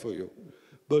doing that for you.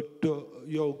 But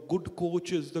your good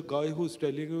coach is the guy who's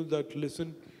telling you that,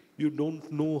 listen, you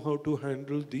don't know how to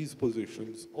handle these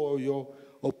positions, or your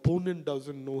opponent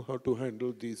doesn't know how to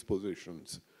handle these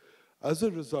positions. As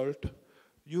a result,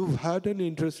 you've had an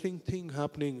interesting thing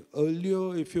happening.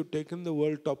 Earlier, if you'd taken the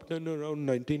world top 10 around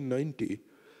 1990,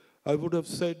 I would have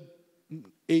said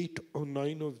 8 or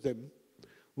 9 of them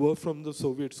were from the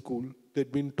Soviet school.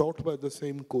 They'd been taught by the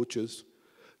same coaches.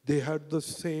 They had the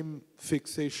same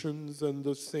fixations and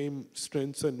the same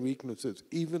strengths and weaknesses,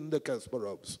 even the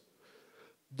Kasparovs.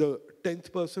 The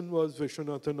 10th person was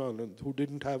Vishwanathan Anand, who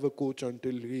didn't have a coach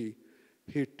until he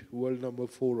hit world number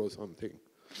 4 or something.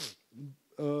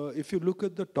 If you look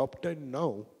at the top 10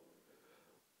 now,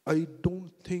 I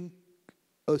don't think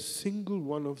a single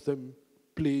one of them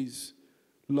plays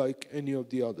like any of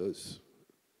the others.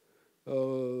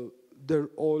 They're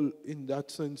all, in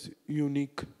that sense,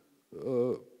 unique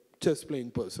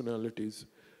chess-playing personalities.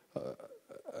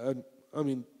 And I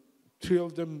mean, 3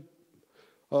 of them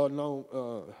are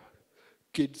now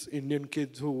kids, Indian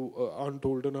kids who aren't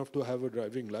old enough to have a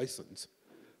driving license.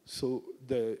 So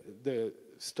their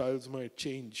styles might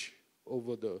change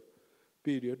over the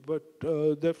period, but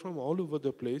they're from all over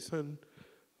the place. And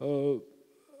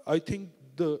I think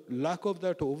the lack of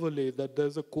that overlay, that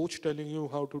there's a coach telling you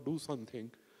how to do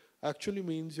something, actually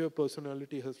means your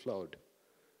personality has flowered.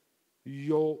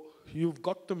 You've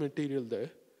got the material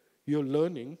there, you're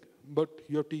learning, but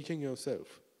you're teaching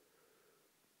yourself.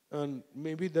 And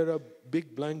maybe there are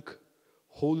big blank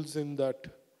holes in that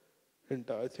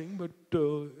entire thing, but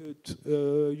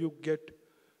you get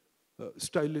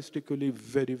stylistically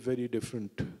very, very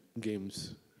different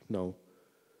games now.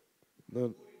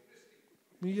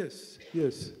 Yes,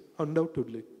 yes,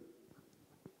 undoubtedly.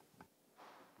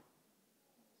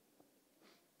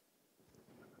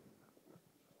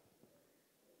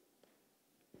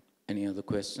 Any other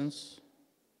questions?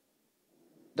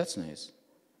 That's nice.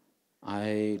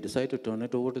 I decide to turn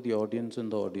it over to the audience,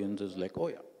 and the audience is like, oh,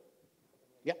 yeah.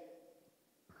 Yeah.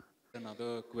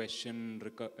 Another question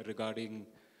regarding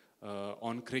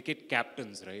on cricket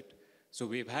captains, right? So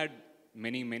we've had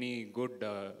many, many good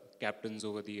captains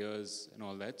over the years and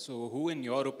all that. So who, in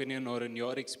your opinion or in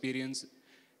your experience,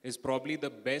 is probably the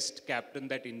best captain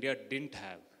that India didn't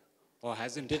have or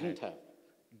hasn't Didn't had? have.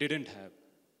 Didn't have.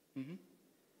 Mm-hmm.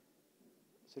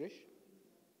 Suresh?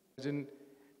 Imagine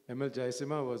M.L.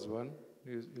 Jayasima was one.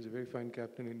 He was a very fine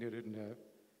captain India didn't have.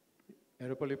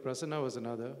 Erapalli Prasanna was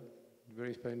another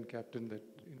very fine captain that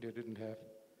India didn't have.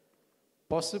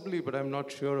 Possibly, but I'm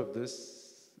not sure of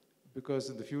this, because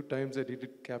in the few times that he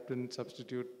did captain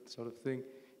substitute sort of thing,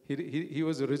 he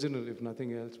was original, if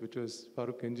nothing else, which was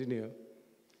Farooq Engineer.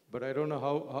 But I don't know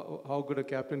how good a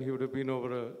captain he would have been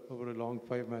over a long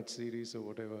 5-match series or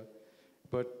whatever.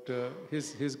 But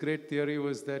his great theory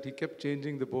was that he kept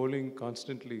changing the bowling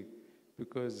constantly,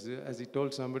 because as he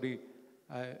told somebody,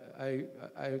 I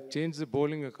change the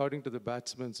bowling according to the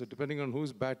batsman. So depending on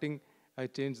who's batting, I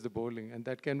change the bowling. And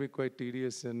that can be quite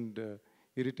tedious and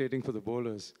irritating for the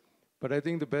bowlers. But I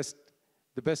think the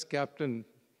best captain,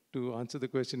 to answer the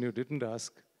question you didn't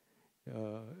ask,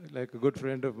 like a good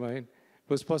friend of mine,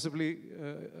 was possibly,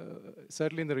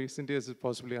 certainly in the recent years,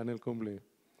 possibly Anil Kumble.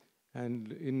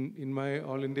 And in my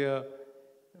All India,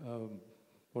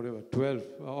 12,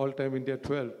 all-time India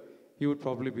 12, he would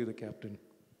probably be the captain.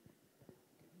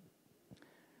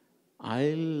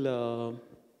 I'll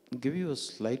give you a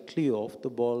slightly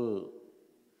off-the-ball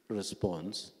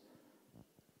response.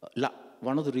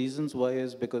 One of the reasons why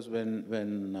is because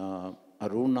when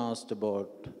Arun asked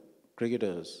about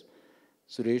cricketers,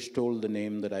 Suresh told the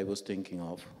name that I was thinking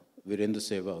of, Virendra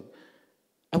Sehwag.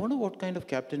 I wonder what kind of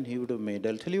captain he would have made.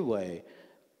 I'll tell you why.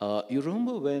 You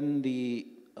remember when the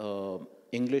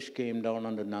English came down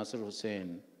under Nasser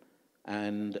Hussain,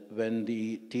 and when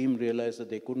the team realized that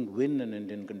they couldn't win in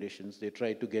Indian conditions, they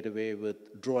tried to get away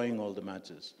with drawing all the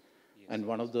matches. Yes. And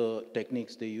one of the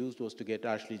techniques they used was to get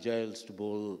Ashley Giles to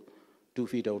bowl 2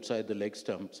 feet outside the leg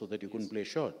stump so that you couldn't play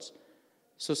shots.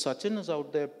 So Sachin is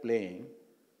out there playing.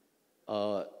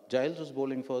 Giles was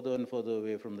bowling further and further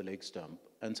away from the leg stump,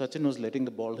 and Sachin was letting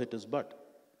the ball hit his butt.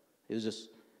 He was just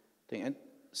thinking. And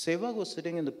Sehwag was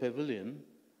sitting in the pavilion,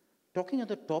 talking at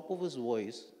the top of his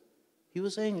voice. He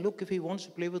was saying, look, if he wants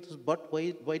to play with his butt,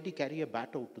 why did he carry a bat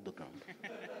out to the ground?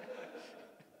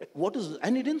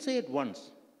 And he didn't say it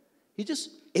once. He just,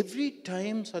 every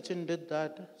time Sachin did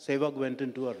that, Sehwag went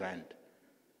into a rant.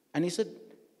 And he said,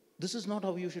 this is not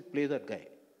how you should play that guy.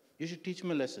 You should teach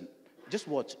him a lesson. Just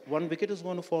watch. One wicket is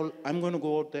going to fall. I'm going to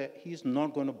go out there. He's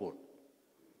not going to bowl.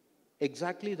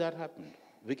 Exactly that happened.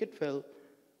 Wicket fell.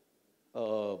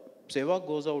 Sehwag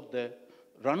goes out there,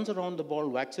 runs around the ball,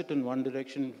 whacks it in one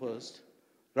direction first,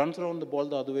 runs around the ball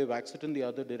the other way, whacks it in the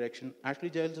other direction. Ashley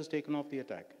Giles has taken off the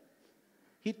attack.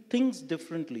 He thinks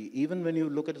differently, even when you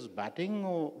look at his batting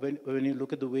or when you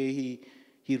look at the way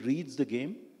he reads the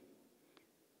game.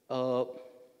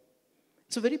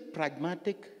 It's a very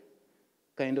pragmatic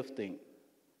kind of thing.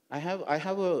 I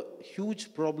have a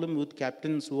huge problem with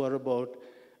captains who are about,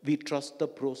 we trust the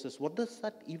process. What does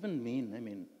that even mean? I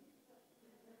mean,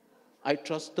 I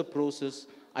trust the process.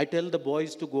 I tell the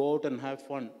boys to go out and have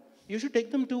fun. You should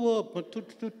take them to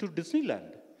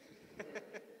Disneyland.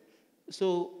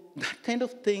 So that kind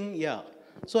of thing, yeah.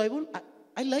 So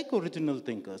I like original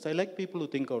thinkers. I like people who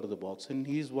think out of the box, and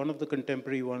he's one of the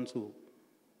contemporary ones who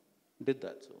did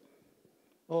that. So,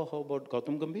 oh, how about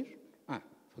Gautam Gambhir?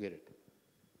 Forget it.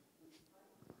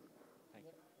 Thank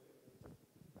you.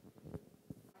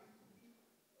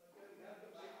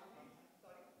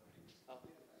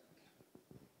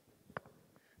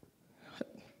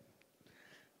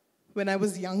 When I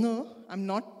was younger, I'm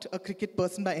not a cricket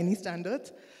person by any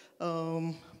standards,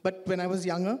 but when I was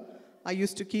younger, I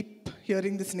used to keep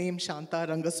hearing this name, Shanta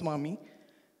Rangaswamy.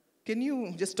 Can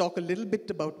you just talk a little bit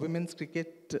about women's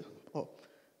cricket? Or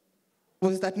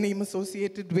was that name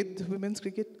associated with women's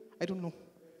cricket? I don't know.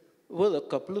 Well, a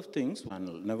couple of things. I'll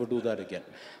never do that again.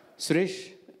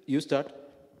 Suresh, you start.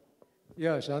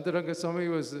 Yeah, Shanta Rangaswamy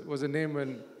was a name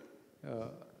when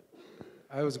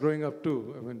I was growing up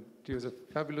too. I mean, she was a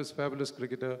fabulous, fabulous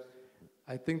cricketer.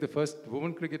 I think the first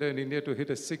woman cricketer in India to hit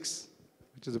a six,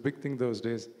 which was a big thing those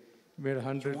days. Made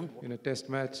 100 in a test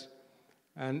match.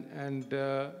 And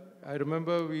I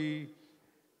remember I'm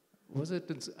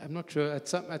not sure, at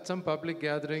some public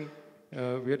gathering,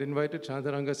 we had invited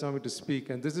Shanta Rangaswamy to speak.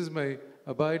 And this is my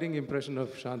abiding impression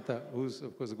of Shanta, who's,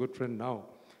 of course, a good friend now.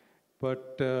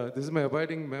 But this is my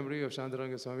abiding memory of Shanta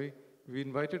Rangaswamy. We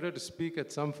invited her to speak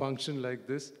at some function like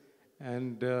this.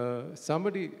 And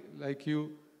somebody like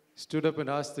you stood up and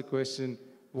asked the question,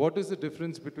 what is the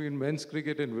difference between men's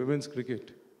cricket and women's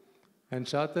cricket? And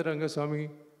Shanta Rangaswamy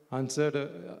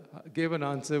gave an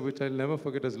answer which I'll never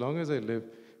forget as long as I live.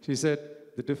 She said,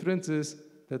 the difference is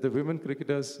that the women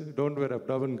cricketers don't wear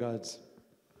abdomen guards.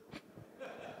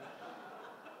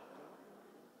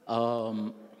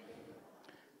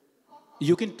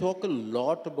 You can talk a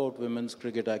lot about women's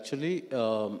cricket, actually.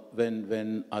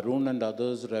 When Arun and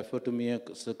others refer to me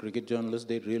as a cricket journalist,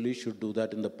 they really should do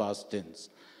that in the past tense.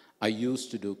 I used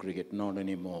to do cricket, not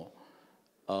anymore.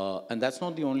 And that's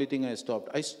not the only thing I stopped.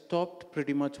 I stopped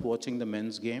pretty much watching the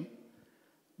men's game,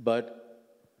 but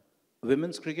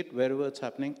women's cricket, wherever it's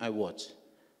happening, I watch.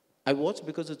 I watch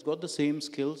because it's got the same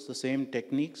skills, the same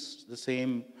techniques, the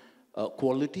same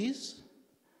qualities,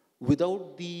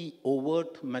 without the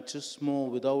overt machismo,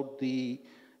 without the,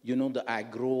 the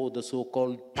aggro, the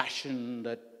so-called passion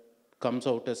that comes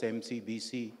out as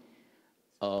MCBC.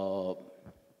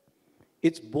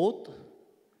 It's both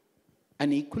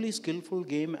an equally skillful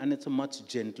game and it's a much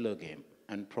gentler game.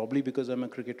 And probably because I'm a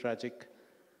cricket tragic,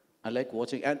 I like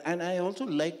watching. And I also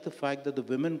like the fact that the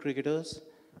women cricketers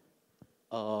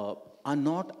are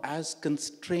not as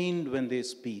constrained when they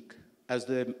speak as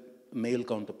their male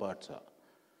counterparts are.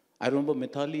 I remember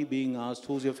Mithali being asked,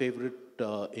 who's your favorite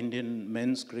Indian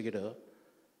men's cricketer?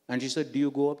 And she said, do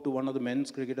you go up to one of the men's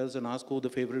cricketers and ask who the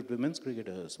favorite women's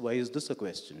cricketer is? Why is this a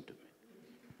question to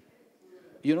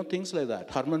me? Things like that.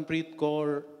 Harmanpreet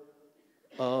Kaur,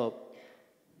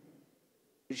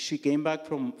 she came back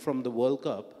from the World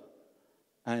Cup.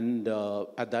 And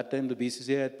at that time, the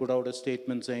BCCI had put out a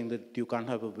statement saying that you can't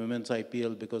have a women's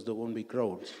IPL because there won't be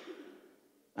crowds.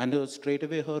 And straight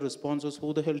away, her response was,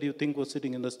 who the hell do you think was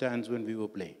sitting in the stands when we were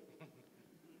playing?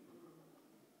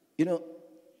 The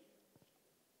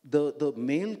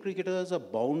male cricketers are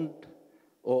bound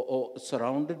or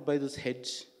surrounded by this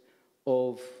hedge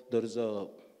of, there is a,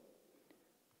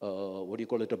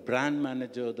 a brand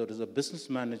manager, there is a business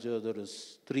manager, there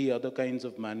is 3 other kinds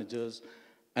of managers.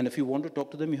 And if you want to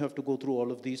talk to them, you have to go through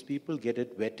all of these people, get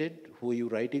it vetted. Who are you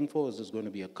writing for? Is this going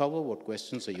to be a cover? What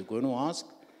questions are you going to ask?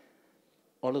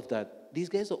 All of that. These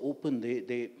guys are open.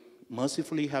 They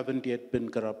mercifully haven't yet been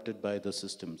corrupted by the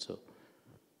system. So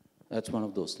that's one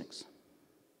of those things.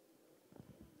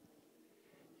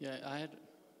 Yeah,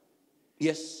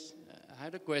 Yes. I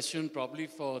had a question probably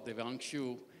for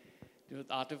Devangshu. With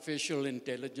artificial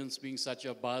intelligence being such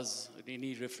a buzz,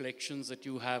 any reflections that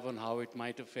you have on how it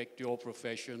might affect your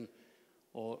profession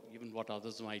or even what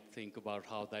others might think about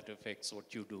how that affects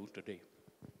what you do today?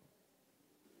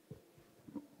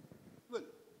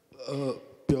 Well,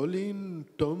 purely in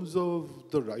terms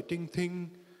of the writing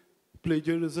thing,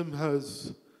 plagiarism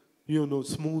has,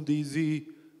 smooth, easy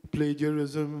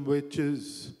plagiarism, which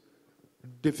is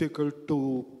difficult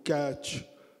to catch,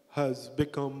 has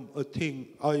become a thing.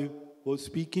 I was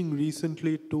speaking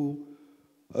recently to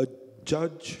a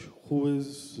judge who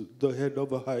is the head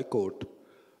of a high court,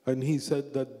 and he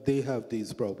said that they have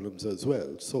these problems as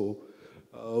well. So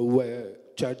where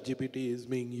ChatGPT is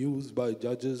being used by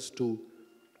judges to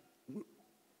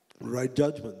write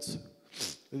judgments.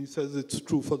 And he says it's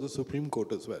true for the Supreme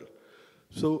Court as well.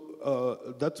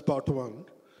 So that's part one.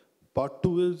 Part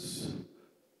two is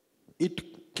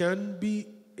it can be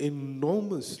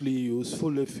enormously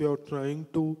useful if you're trying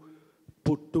to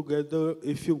put together,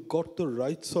 if you've got the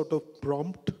right sort of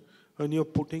prompt and you're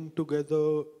putting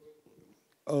together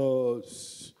a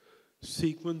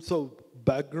sequence of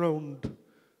background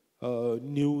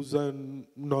news and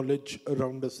knowledge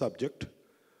around a subject.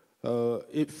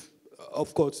 If,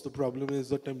 of course, the problem is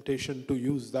the temptation to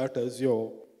use that as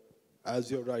your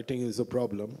writing is a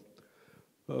problem.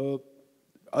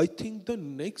 I think the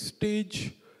next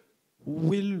stage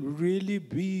will really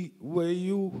be where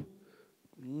you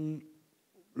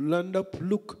land up,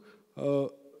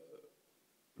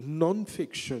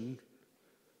 non-fiction,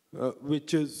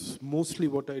 which is mostly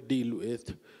what I deal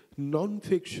with.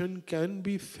 Non-fiction can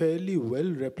be fairly well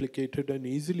replicated and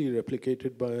easily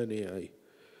replicated by an AI.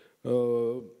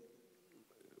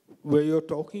 Where you're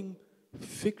talking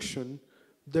fiction,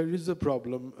 there is a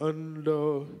problem. And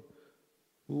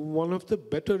One of the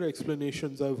better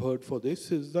explanations I've heard for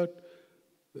this is that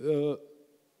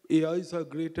AIs are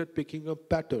great at picking up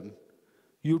pattern.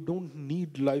 You don't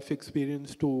need life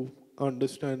experience to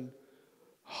understand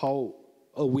how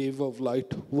a wave of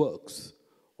light works,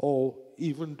 or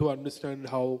even to understand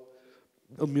how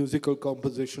a musical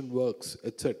composition works,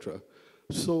 etc.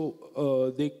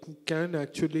 So they can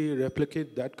actually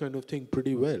replicate that kind of thing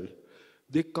pretty well.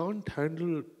 They can't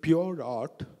handle pure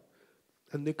art,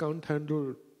 and they can't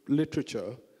handle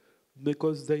literature,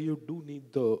 because there you do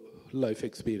need the life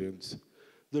experience.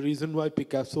 The reason why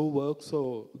Picasso works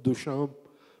or Duchamp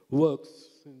works,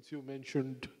 since you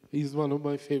mentioned, he's one of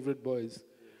my favorite boys.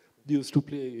 He used to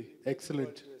play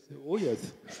excellent. Oh,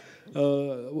 yes.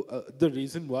 The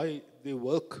reason why they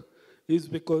work is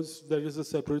because there is a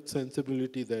separate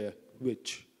sensibility there,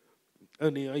 which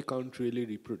an AI can't really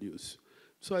reproduce.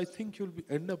 So I think you'll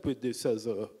end up with this as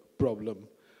a problem,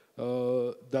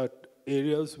 that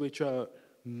areas which are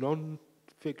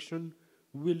non-fiction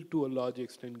will to a large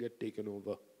extent get taken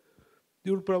over.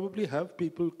 You'll probably have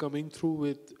people coming through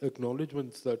with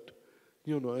acknowledgements that,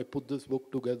 you know, I put this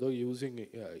book together using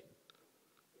AI.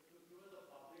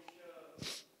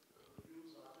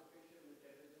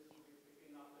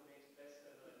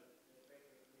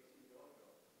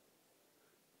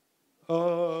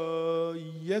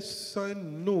 Yes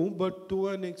and no, but to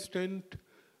an extent,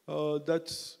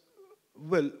 that's,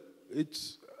 well,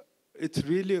 it's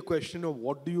really a question of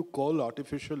what do you call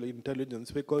artificial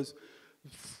intelligence, because,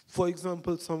 for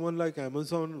example, someone like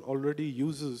Amazon already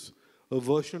uses a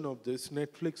version of this,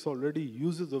 Netflix already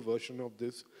uses a version of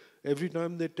this. Every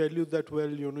time they tell you that, well,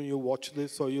 you know, you watch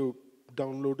this or you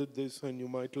downloaded this and you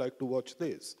might like to watch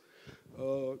this,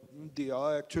 they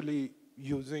are actually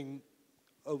using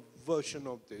a version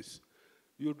of this.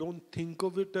 You don't think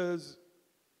of it as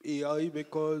AI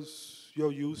because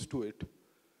you're used to it.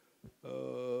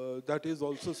 That is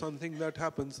also something that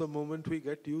happens. The moment we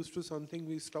get used to something,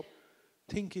 we stop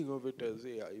thinking of it as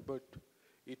AI. But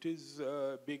it is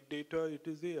big data, it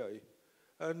is AI.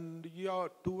 And yeah,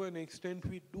 to an extent,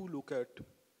 we do look at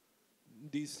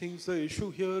these things. The issue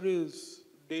here is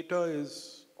data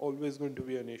is always going to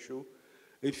be an issue.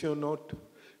 If you're not,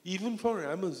 even for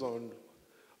Amazon,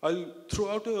 I'll throw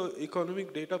out an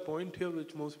economic data point here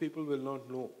which most people will not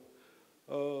know.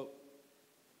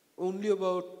 Only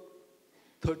about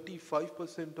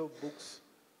 35% of books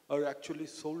are actually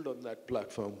sold on that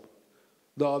platform.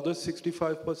 The other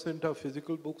 65% are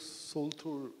physical books sold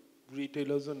through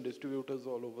retailers and distributors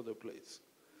all over the place.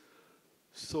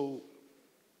 So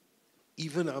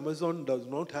even Amazon does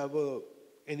not have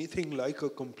anything like a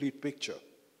complete picture.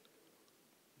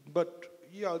 But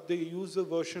yeah, they use a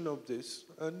version of this.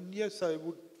 And yes, I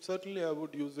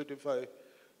would use it if I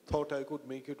thought I could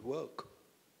make it work.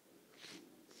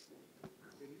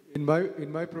 In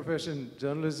my profession,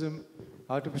 journalism,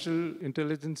 artificial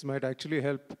intelligence might actually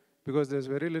help because there's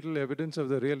very little evidence of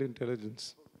the real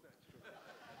intelligence.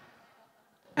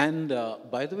 And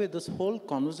by the way, this whole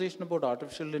conversation about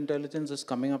artificial intelligence is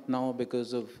coming up now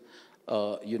because of,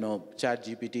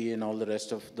 ChatGPT and all the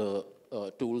rest of the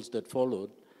tools that followed.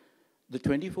 The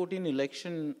 2014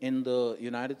 election in the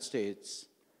United States,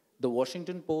 the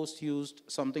Washington Post used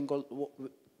something called,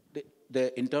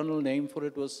 the internal name for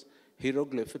it was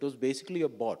hieroglyph. It was basically a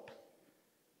bot.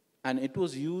 And it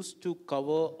was used to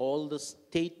cover all the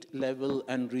state level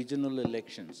and regional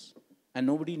elections. And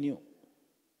nobody knew.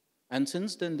 And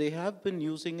since then, they have been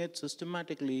using it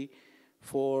systematically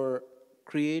for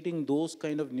creating those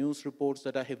kind of news reports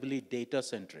that are heavily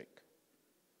data-centric,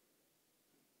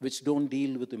 which don't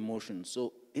deal with emotions.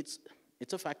 So it's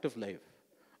a fact of life.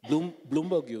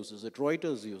 Bloomberg uses it,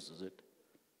 Reuters uses it.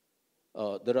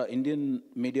 There are Indian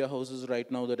media houses right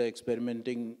now that are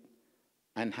experimenting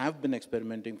and have been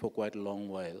experimenting for quite a long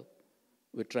while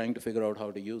with trying to figure out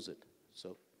how to use it.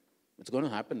 So it's going to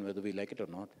happen whether we like it or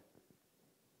not.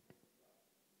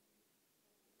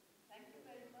 Thank you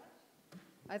very much.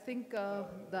 I think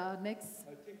the next...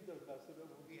 I think the ambassador,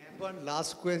 we have one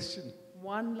last question.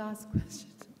 One last question.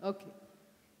 Okay.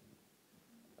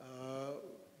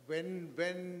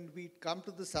 When we come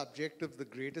to the subject of the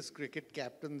greatest cricket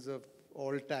captains of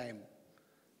all time,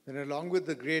 then along with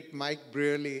the great Mike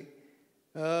Brearley,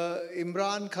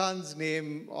 Imran Khan's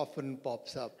name often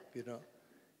pops up,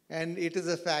 And it is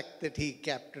a fact that he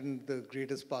captained the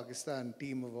greatest Pakistan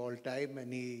team of all time,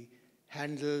 and he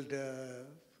handled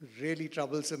really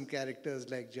troublesome characters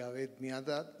like Javed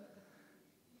Miandad.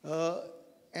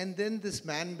 And then this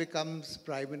man becomes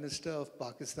Prime Minister of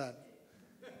Pakistan.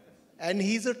 And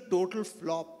he's a total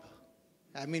flop.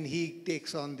 I mean, he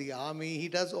takes on the army. He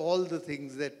does all the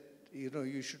things that,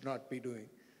 you should not be doing.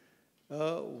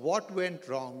 What went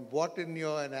wrong? What in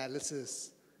your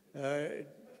analysis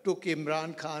took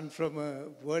Imran Khan from a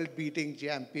world-beating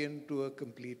champion to a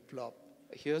complete flop?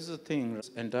 Here's the thing, it's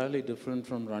entirely different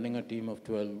from running a team of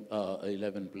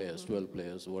 11 players, 12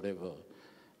 players, whatever.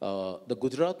 The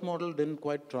Gujarat model didn't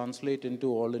quite translate into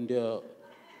all India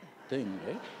thing,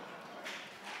 right?